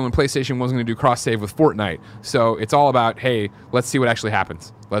also remember when PlayStation wasn't going to do cross-save with Fortnite. So it's all about, hey, let's see what actually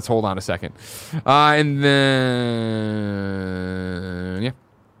happens. Let's hold on a second. And then, yeah.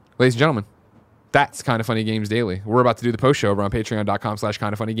 Ladies and gentlemen, that's Kind of Funny Games Daily. We're about to do the post show over on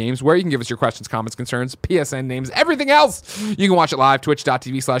patreon.com/kindoffunnygames, where you can give us your questions, comments, concerns, PSN names, everything else. You can watch it live,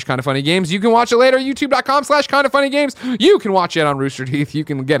 twitch.tv/kindoffunnygames. You can watch it later, youtube.com/kindoffunnygames. You can watch it on Rooster Teeth. You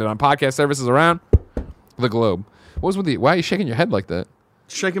can get it on podcast services around the globe. What was with why are you shaking your head like that?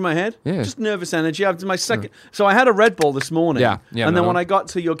 Shaking my head? Yeah. Just nervous energy. After my second. So I had a Red Bull this morning. Yeah, And then no. when I got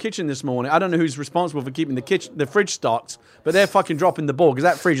to your kitchen this morning, I don't know who's responsible for keeping the fridge stocked, but they're fucking dropping the ball because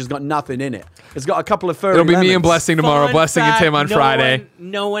that fridge has got nothing in it. It's got a couple of furry It'll be me lemons. and Blessing tomorrow. Fun Blessing and fact, Tim on Friday.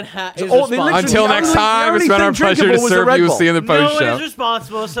 No one is Oh, they literally- responsible. Until The next only- the time, only it's been our thing pleasure to drinkable was the serve Red you. We'll Bull. see you in the No post one show. is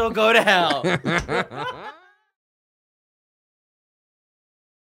responsible, so go to hell.